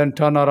 and then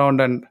turn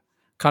around and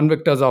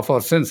convict us of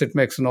our sins, it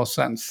makes no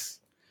sense.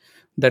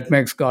 That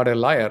makes God a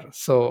liar.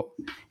 So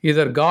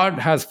either God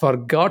has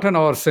forgotten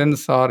our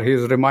sins or he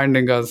is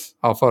reminding us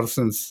of our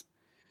sins.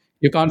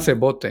 You can't say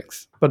both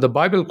things. But the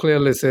Bible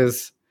clearly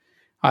says,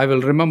 I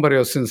will remember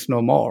your sins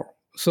no more.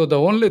 So the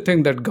only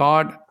thing that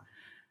God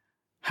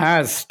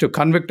has to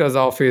convict us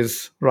of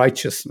is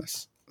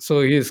righteousness.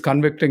 So he is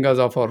convicting us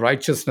of our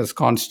righteousness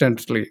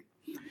constantly.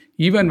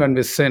 Even when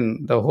we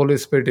sin, the Holy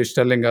Spirit is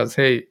telling us,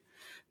 hey,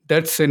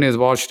 that sin is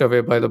washed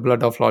away by the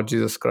blood of Lord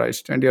Jesus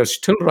Christ, and you're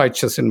still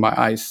righteous in my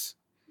eyes.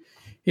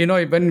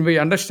 When we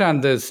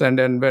understand this and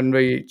then when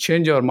we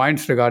change our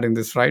minds regarding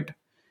this, right,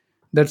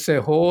 that's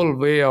a whole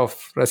way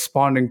of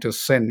responding to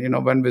sin.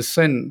 When we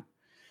sin,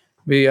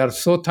 we are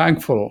so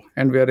thankful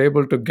and we are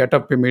able to get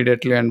up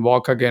immediately and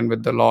walk again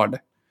with the Lord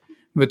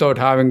without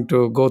having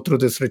to go through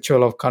this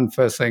ritual of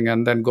confessing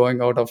and then going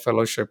out of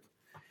fellowship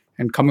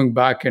and coming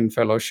back in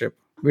fellowship.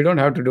 We don't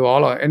have to do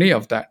any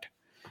of that.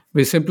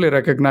 We simply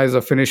recognize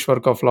the finished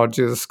work of Lord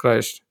Jesus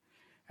Christ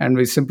and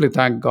we simply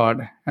thank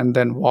God and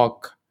then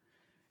walk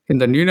in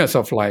the newness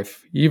of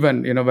life,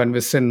 even when we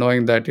sin,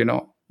 knowing that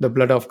the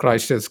blood of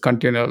Christ is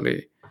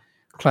continually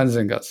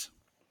cleansing us.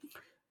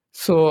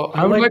 So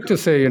I I would like. like to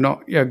say,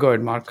 yeah, go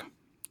ahead, Mark.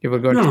 You were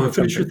going No, to no, say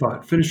finish your something.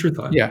 thought. Finish your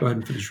thought. Yeah. Go ahead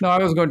and finish. No, I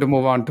was going to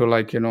move on to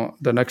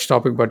the next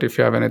topic, but if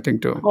you have anything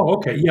to. Oh,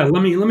 okay. Yeah,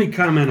 let me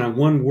comment on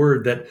one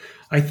word that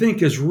I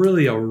think is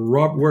really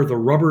where the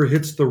rubber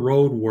hits the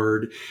road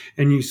word.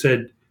 And you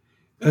said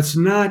it's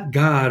not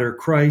God or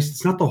Christ,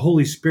 it's not the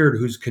Holy Spirit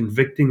who's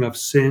convicting of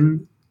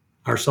sin,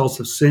 ourselves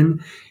of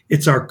sin.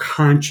 It's our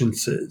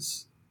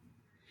consciences.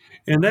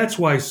 And that's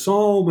why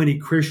so many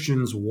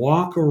Christians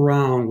walk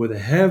around with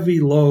heavy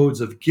loads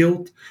of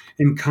guilt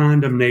and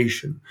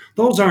condemnation.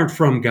 Those aren't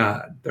from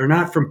God. They're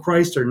not from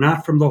Christ. They're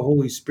not from the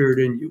Holy Spirit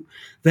in you.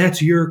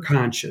 That's your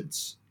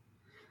conscience.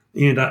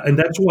 And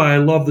that's why I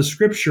love the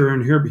scripture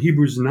in here,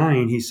 Hebrews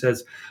 9. He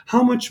says,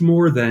 how much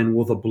more then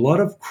will the blood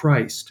of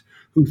Christ,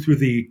 who through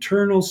the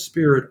eternal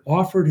Spirit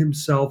offered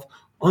himself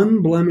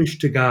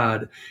unblemished to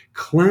God,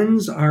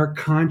 cleanse our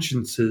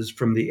consciences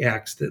from the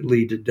acts that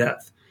lead to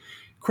death?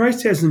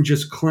 Christ hasn't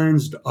just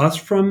cleansed us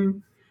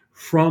from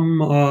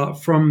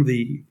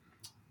the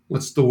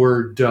what's the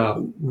word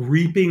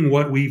reaping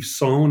what we've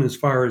sown as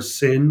far as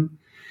sin.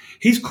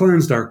 He's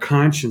cleansed our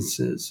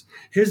consciences.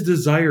 His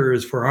desire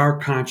is for our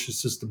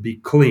consciences to be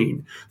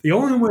clean. The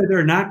only way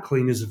they're not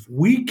clean is if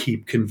we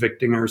keep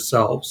convicting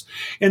ourselves.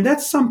 And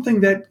that's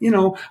something that,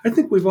 I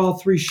think we've all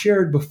three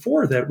shared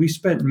before, that we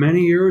spent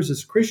many years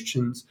as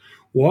Christians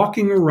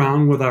walking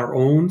around with our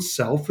own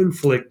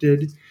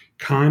self-inflicted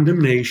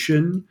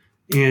condemnation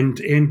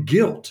and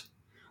guilt,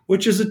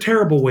 which is a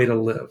terrible way to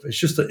live.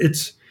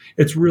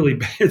 It's really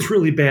it's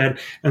really bad,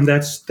 and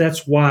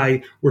that's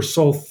why we're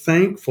so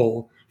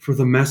thankful for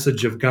the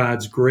message of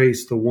God's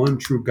grace, the one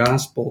true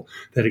gospel,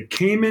 that it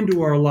came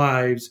into our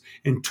lives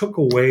and took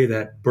away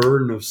that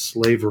burden of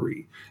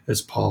slavery,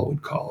 as Paul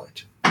would call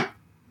it.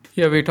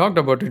 Yeah, we talked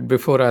about it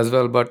before as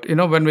well, but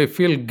when we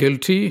feel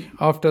guilty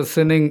after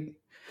sinning,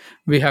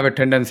 we have a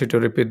tendency to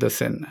repeat the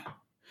sin.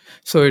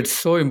 So it's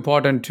so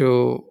important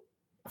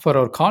for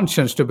our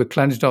conscience to be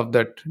cleansed of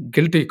that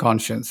guilty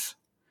conscience.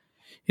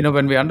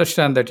 When we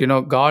understand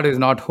that God is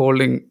not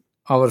holding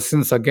our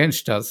sins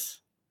against us,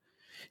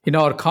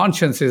 our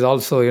conscience is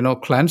also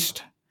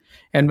cleansed.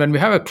 And when we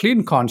have a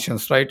clean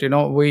conscience, right,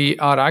 we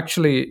are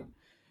actually,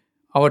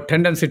 our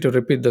tendency to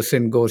repeat the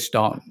sin goes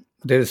down.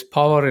 There is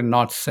power in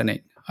not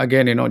sinning.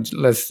 Again,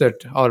 lest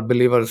that our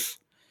believers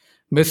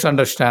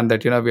misunderstand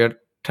that we are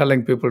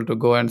telling people to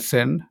go and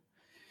sin.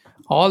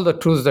 All the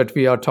truths that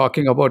we are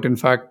talking about, in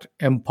fact,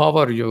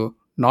 empower you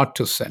not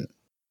to sin.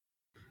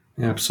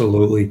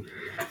 Absolutely.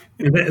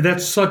 And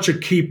that's such a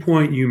key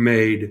point you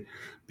made,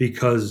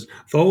 because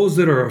those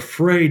that are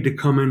afraid to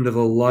come into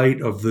the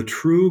light of the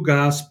true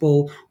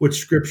gospel, which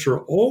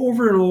Scripture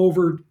over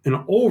and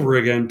over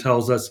again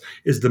tells us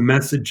is the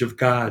message of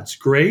God's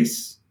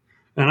grace.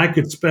 And I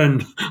could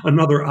spend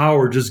another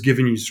hour just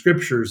giving you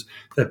scriptures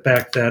that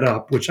back that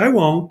up, which I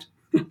won't.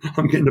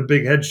 I'm getting a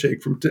big head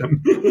shake from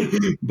Tim.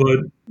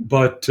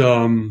 but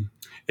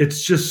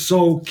it's just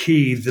so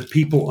key that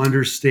people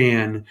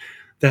understand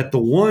that the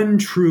one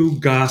true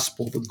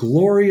gospel, the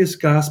glorious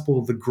gospel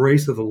of the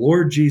grace of the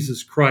Lord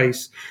Jesus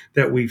Christ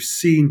that we've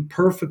seen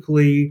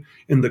perfectly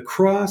in the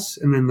cross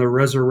and in the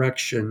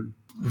resurrection,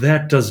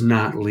 that does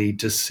not lead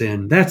to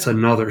sin. That's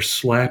another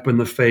slap in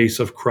the face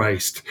of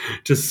Christ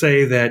to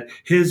say that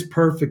his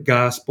perfect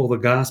gospel, the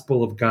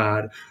gospel of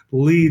God,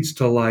 leads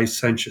to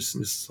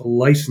licentiousness, a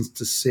license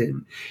to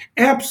sin.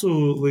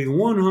 Absolutely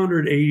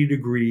 180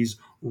 degrees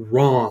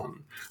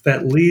wrong.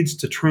 That leads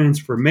to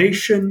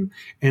transformation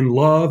and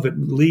love. It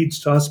leads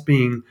to us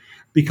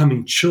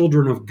becoming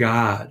children of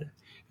God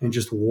and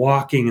just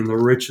walking in the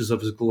riches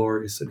of his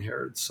glorious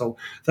inheritance. So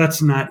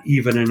that's not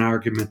even an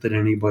argument that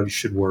anybody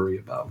should worry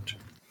about.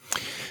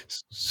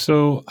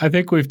 So I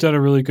think we've done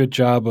a really good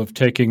job of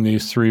taking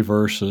these 3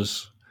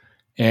 verses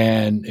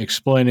and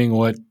explaining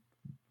what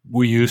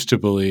we used to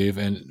believe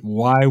and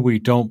why we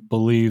don't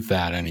believe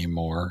that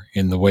anymore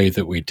in the way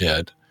that we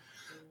did.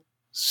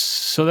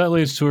 So that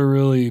leads to a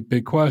really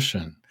big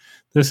question.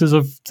 This is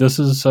a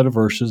set of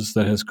verses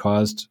that has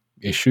caused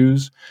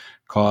issues,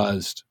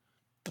 caused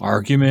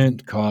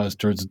argument,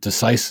 caused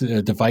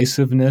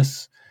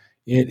divisiveness.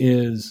 It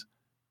is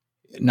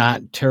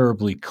not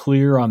terribly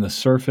clear on the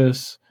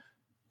surface.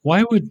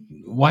 Why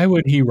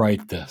would he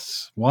write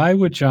this? Why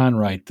would John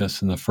write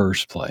this in the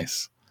first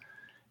place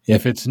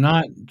if it's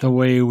not the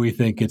way we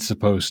think it's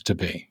supposed to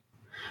be?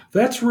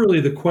 That's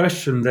really the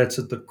question that's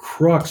at the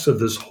crux of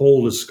this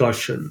whole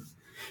discussion.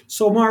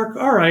 So, Mark,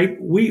 all right,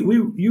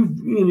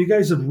 you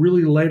guys have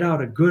really laid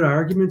out a good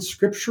argument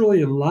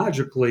scripturally and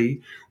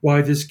logically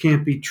why this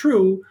can't be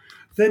true.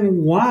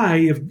 Then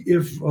why,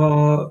 if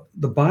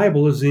the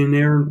Bible is the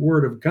inerrant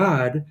word of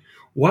God,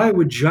 why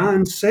would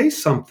John say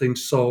something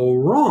so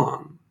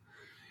wrong?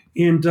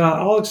 And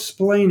I'll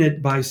explain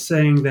it by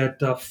saying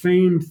that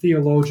famed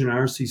theologian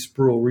R.C.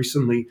 Sproul,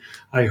 recently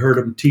I heard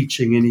him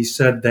teaching, and he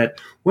said that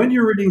when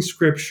you're reading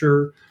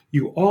Scripture,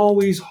 you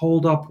always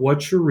hold up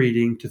what you're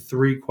reading to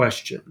 3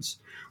 questions.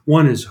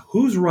 One is,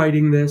 who's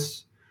writing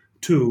this?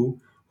 2,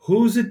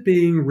 who's it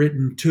being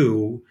written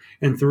to?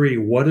 And 3,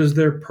 what is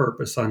their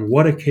purpose? On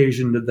what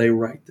occasion did they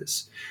write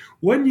this?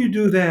 When you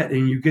do that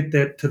and you get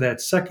that to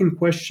that second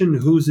question,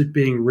 who's it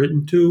being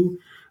written to?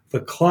 The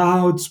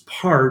clouds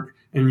part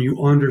and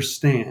you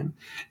understand.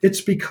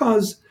 It's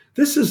because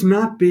this is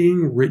not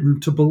being written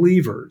to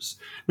believers.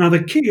 Now,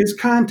 the key is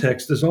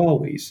context, as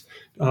always.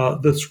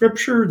 The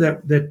scripture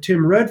that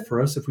Tim read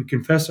for us, if we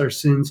confess our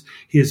sins,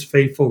 he is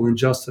faithful and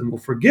just and will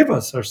forgive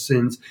us our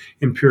sins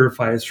and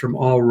purify us from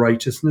all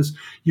righteousness.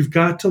 You've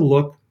got to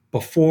look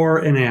before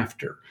and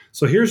after.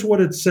 So here's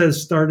what it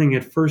says starting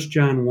at 1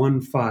 John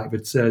 1:5.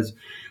 It says,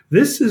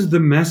 "This is the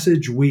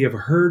message we have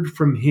heard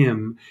from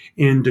him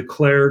and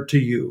declare to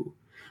you."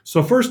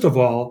 So first of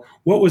all,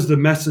 what was the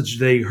message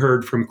they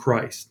heard from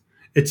Christ?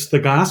 It's the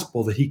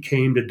gospel that he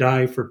came to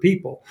die for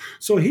people.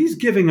 So he's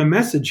giving a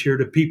message here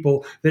to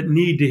people that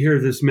need to hear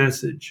this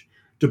message.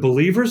 Do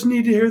believers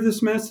need to hear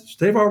this message?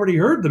 They've already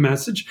heard the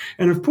message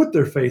and have put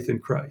their faith in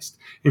Christ.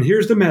 And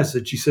here's the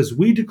message. He says,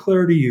 "We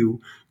declare to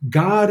you,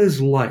 God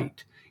is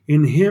light.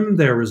 In him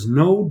there is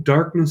no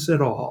darkness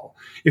at all.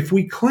 If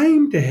we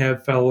claim to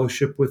have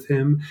fellowship with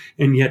him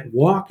and yet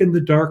walk in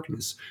the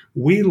darkness,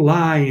 we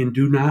lie and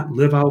do not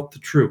live out the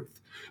truth.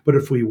 But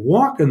if we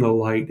walk in the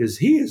light as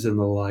he is in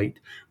the light,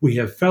 we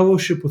have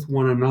fellowship with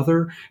one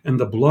another, and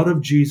the blood of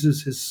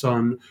Jesus, his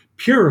son,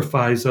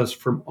 purifies us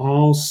from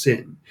all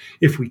sin.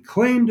 If we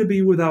claim to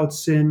be without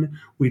sin,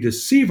 we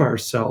deceive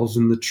ourselves,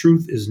 and the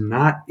truth is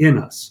not in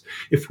us.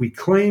 If we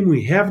claim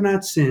we have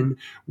not sinned,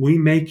 we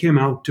make him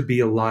out to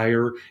be a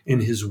liar,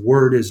 and his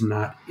word is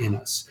not in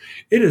us."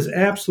 It is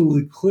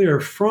absolutely clear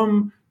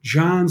from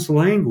John's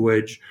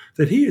language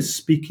that he is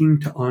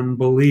speaking to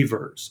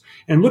unbelievers.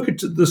 And look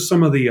at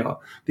some of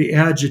the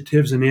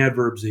adjectives and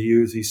adverbs he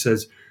uses. He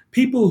says,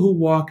 people who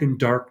walk in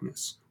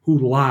darkness, who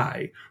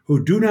lie,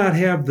 who do not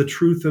have the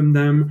truth in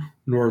them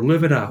nor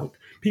live it out,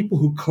 people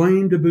who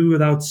claim to be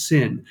without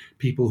sin,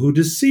 people who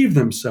deceive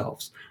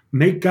themselves,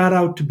 make God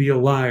out to be a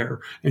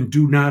liar, and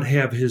do not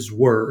have his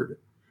word.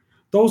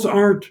 Those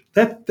aren't,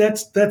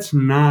 that's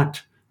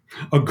not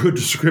a good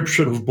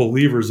description of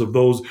believers, of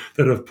those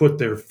that have put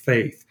their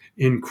faith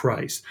in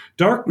Christ.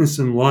 Darkness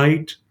and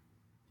light,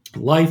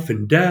 life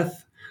and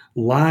death,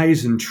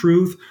 lies and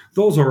truth,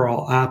 those are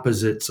all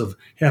opposites of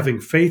having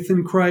faith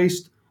in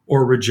Christ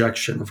or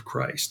rejection of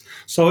Christ.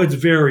 So it's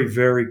very,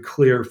 very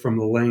clear from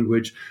the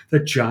language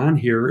that John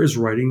here is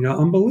writing to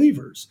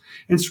unbelievers.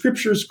 And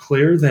Scripture is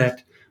clear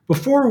that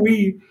before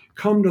we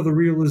come to the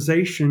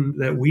realization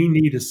that we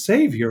need a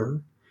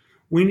Savior,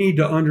 we need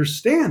to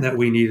understand that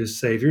we need a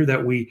Savior,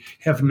 that we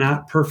have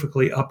not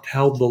perfectly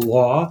upheld the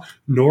law,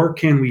 nor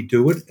can we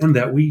do it, and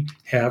that we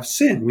have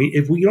sin.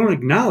 If we don't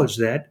acknowledge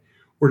that,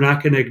 we're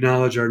not going to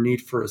acknowledge our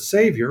need for a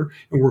Savior,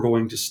 and we're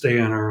going to stay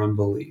on our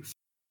unbelief.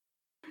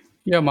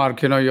 Yeah,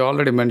 Mark, you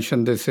already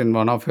mentioned this in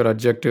one of your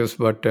adjectives,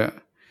 but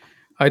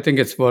I think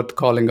it's worth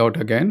calling out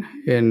again.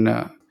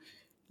 In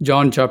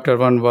John chapter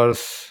 1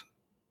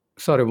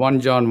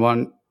 John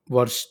 1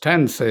 verse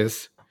 10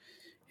 says,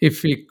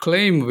 if we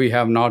claim we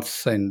have not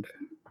sinned,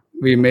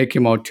 we make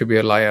him out to be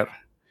a liar.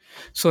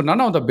 So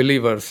none of the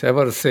believers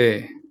ever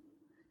say,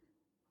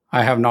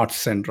 I have not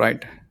sinned,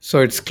 right? So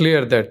it's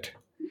clear that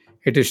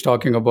it is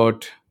talking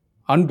about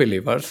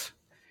unbelievers.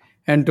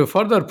 And to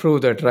further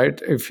prove that,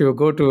 right, if you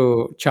go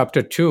to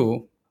chapter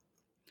 2,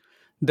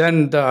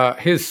 then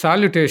his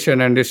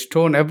salutation and his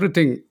tone,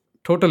 everything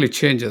totally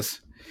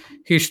changes.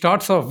 He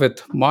starts off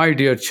with, my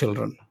dear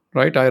children,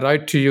 right? I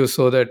write to you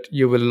so that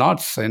you will not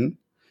sin.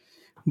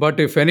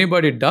 But if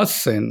anybody does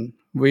sin,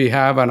 we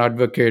have an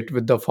advocate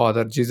with the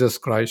Father, Jesus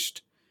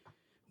Christ,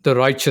 the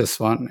righteous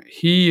one.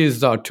 He is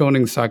the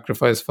atoning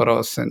sacrifice for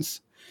our sins.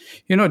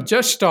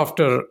 Just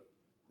after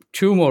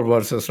two more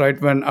verses,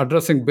 right, when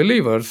addressing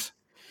believers,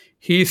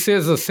 he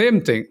says the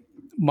same thing.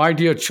 My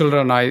dear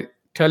children, I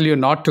tell you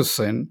not to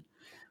sin.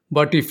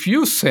 But if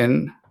you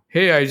sin,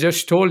 hey, I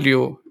just told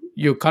you,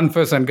 you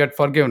confess and get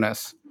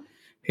forgiveness.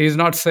 He's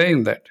not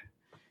saying that.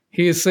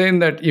 He is saying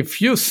that if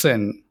you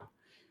sin,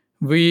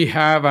 we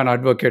have an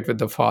advocate with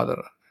the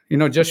Father.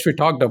 Just we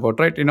talked about,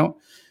 right?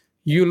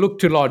 You look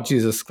to Lord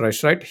Jesus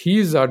Christ, right? He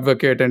is the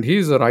advocate and he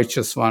is the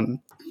righteous one.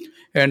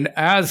 And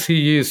as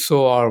he is,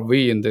 so are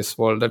we in this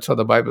world. That's what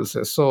the Bible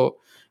says. So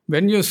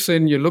when you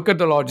sin, you look at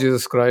the Lord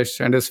Jesus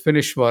Christ and his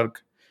finished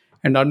work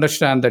and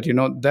understand that,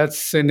 that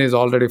sin is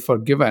already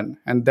forgiven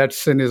and that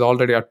sin is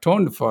already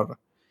atoned for.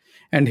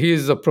 And he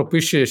is the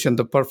propitiation,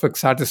 the perfect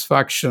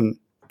satisfaction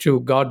to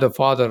God the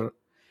Father.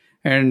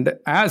 And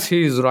as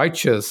he is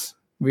righteous,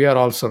 we are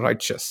also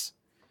righteous.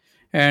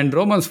 And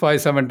Romans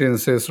 5:17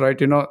 says, right,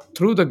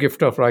 through the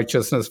gift of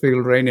righteousness, we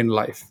will reign in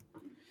life.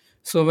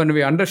 So when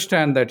we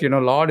understand that,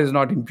 Lord is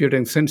not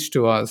imputing sins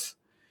to us,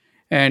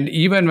 and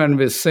even when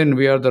we sin,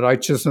 we are the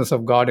righteousness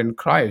of God in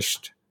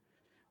Christ,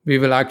 we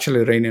will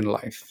actually reign in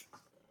life.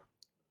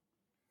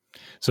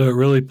 So it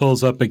really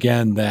pulls up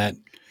again that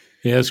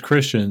as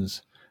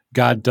Christians,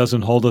 God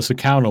doesn't hold us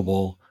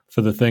accountable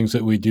for the things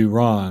that we do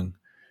wrong,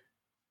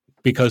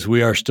 because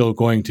we are still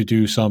going to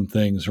do some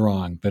things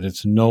wrong, but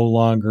it's no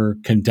longer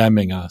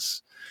condemning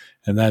us.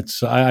 And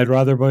that's, I'd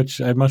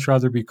much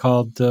rather be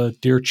called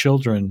dear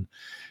children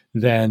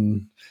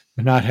than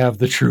not have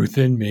the truth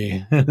in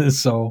me.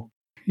 So,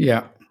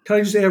 yeah. Can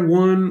I just add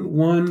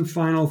one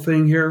final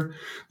thing here?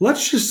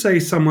 Let's just say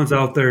someone's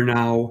out there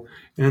now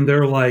and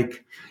they're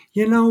like,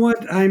 you know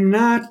what? I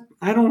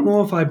don't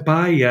know if I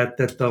buy yet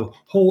that the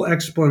whole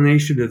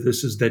explanation of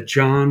this is that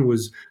John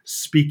was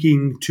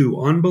speaking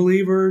to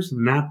unbelievers,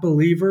 not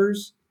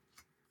believers.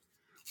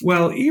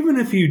 Well, even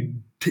if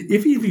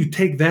you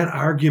take that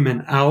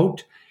argument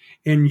out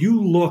and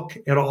you look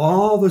at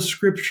all the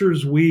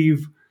scriptures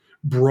we've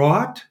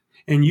brought,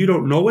 and you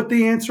don't know what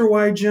the answer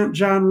why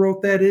John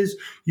wrote that is,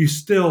 you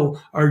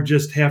still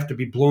just have to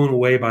be blown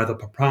away by the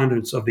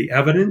preponderance of the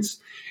evidence.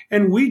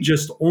 And we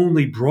just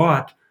only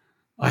brought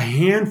a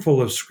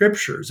handful of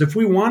scriptures. If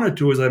we wanted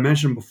to, as I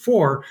mentioned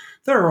before,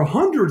 there are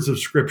hundreds of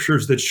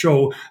scriptures that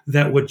show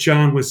that what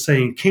John was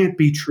saying can't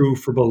be true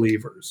for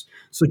believers.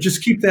 So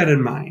just keep that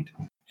in mind.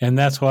 And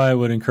that's why I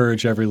would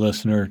encourage every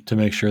listener to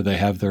make sure they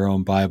have their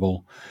own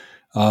Bible.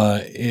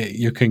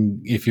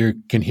 If you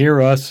can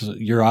hear us,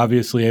 you're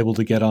obviously able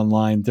to get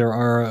online. There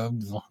are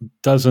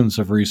dozens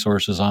of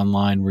resources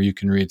online where you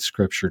can read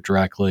scripture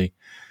directly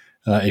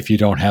if you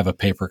don't have a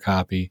paper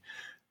copy.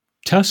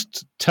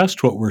 Test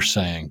what we're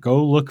saying.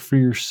 Go look for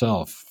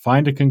yourself.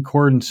 Find a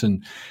concordance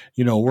and,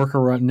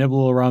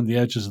 nibble around the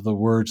edges of the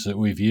words that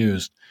we've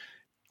used.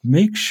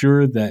 Make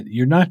sure that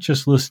you're not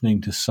just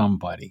listening to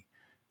somebody,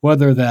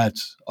 whether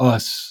that's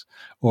us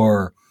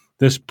or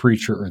this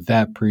preacher or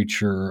that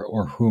preacher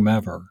or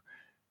whomever,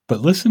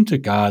 but listen to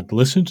God,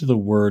 listen to the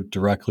word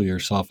directly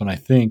yourself. And I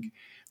think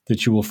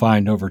that you will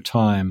find over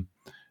time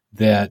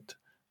that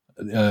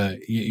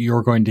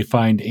you're going to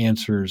find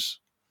answers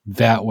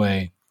that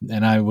way.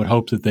 And I would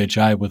hope that they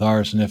jive with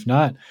ours. And if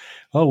not,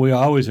 we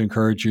always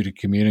encourage you to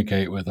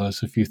communicate with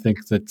us. If you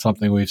think that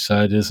something we've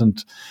said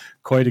isn't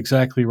quite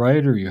exactly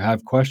right, or you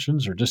have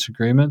questions or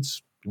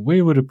disagreements,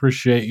 we would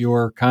appreciate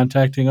your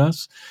contacting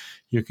us.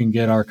 You can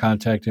get our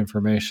contact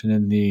information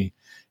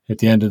at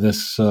the end of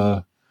this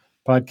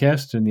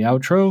podcast in the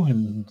outro,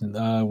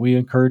 and we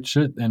encourage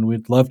it, and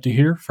we'd love to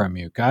hear from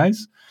you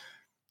guys.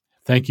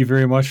 Thank you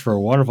very much for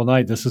a wonderful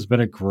night. This has been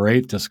a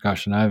great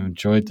discussion. I've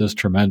enjoyed this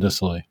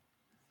tremendously.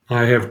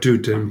 I have too,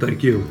 Tim.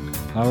 Thank you.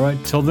 All right.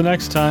 Till the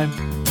next time.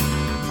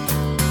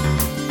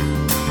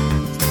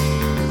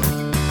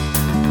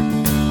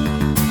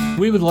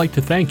 We would like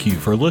to thank you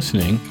for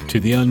listening to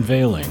The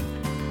Unveiling.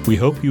 We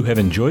hope you have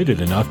enjoyed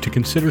it enough to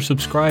consider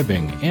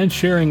subscribing and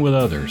sharing with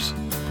others.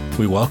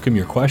 we welcome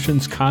your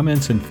questions,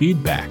 comments, and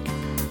feedback.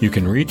 You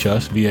can reach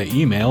us via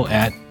email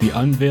at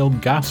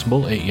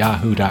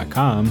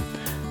theunveiledgospel@yahoo.com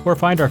or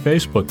find our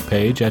Facebook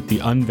page at The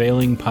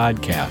Unveiling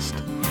Podcast.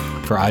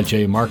 For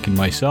IJ, Mark, and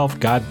myself,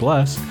 God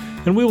bless,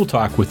 and we will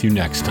talk with you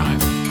next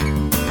time.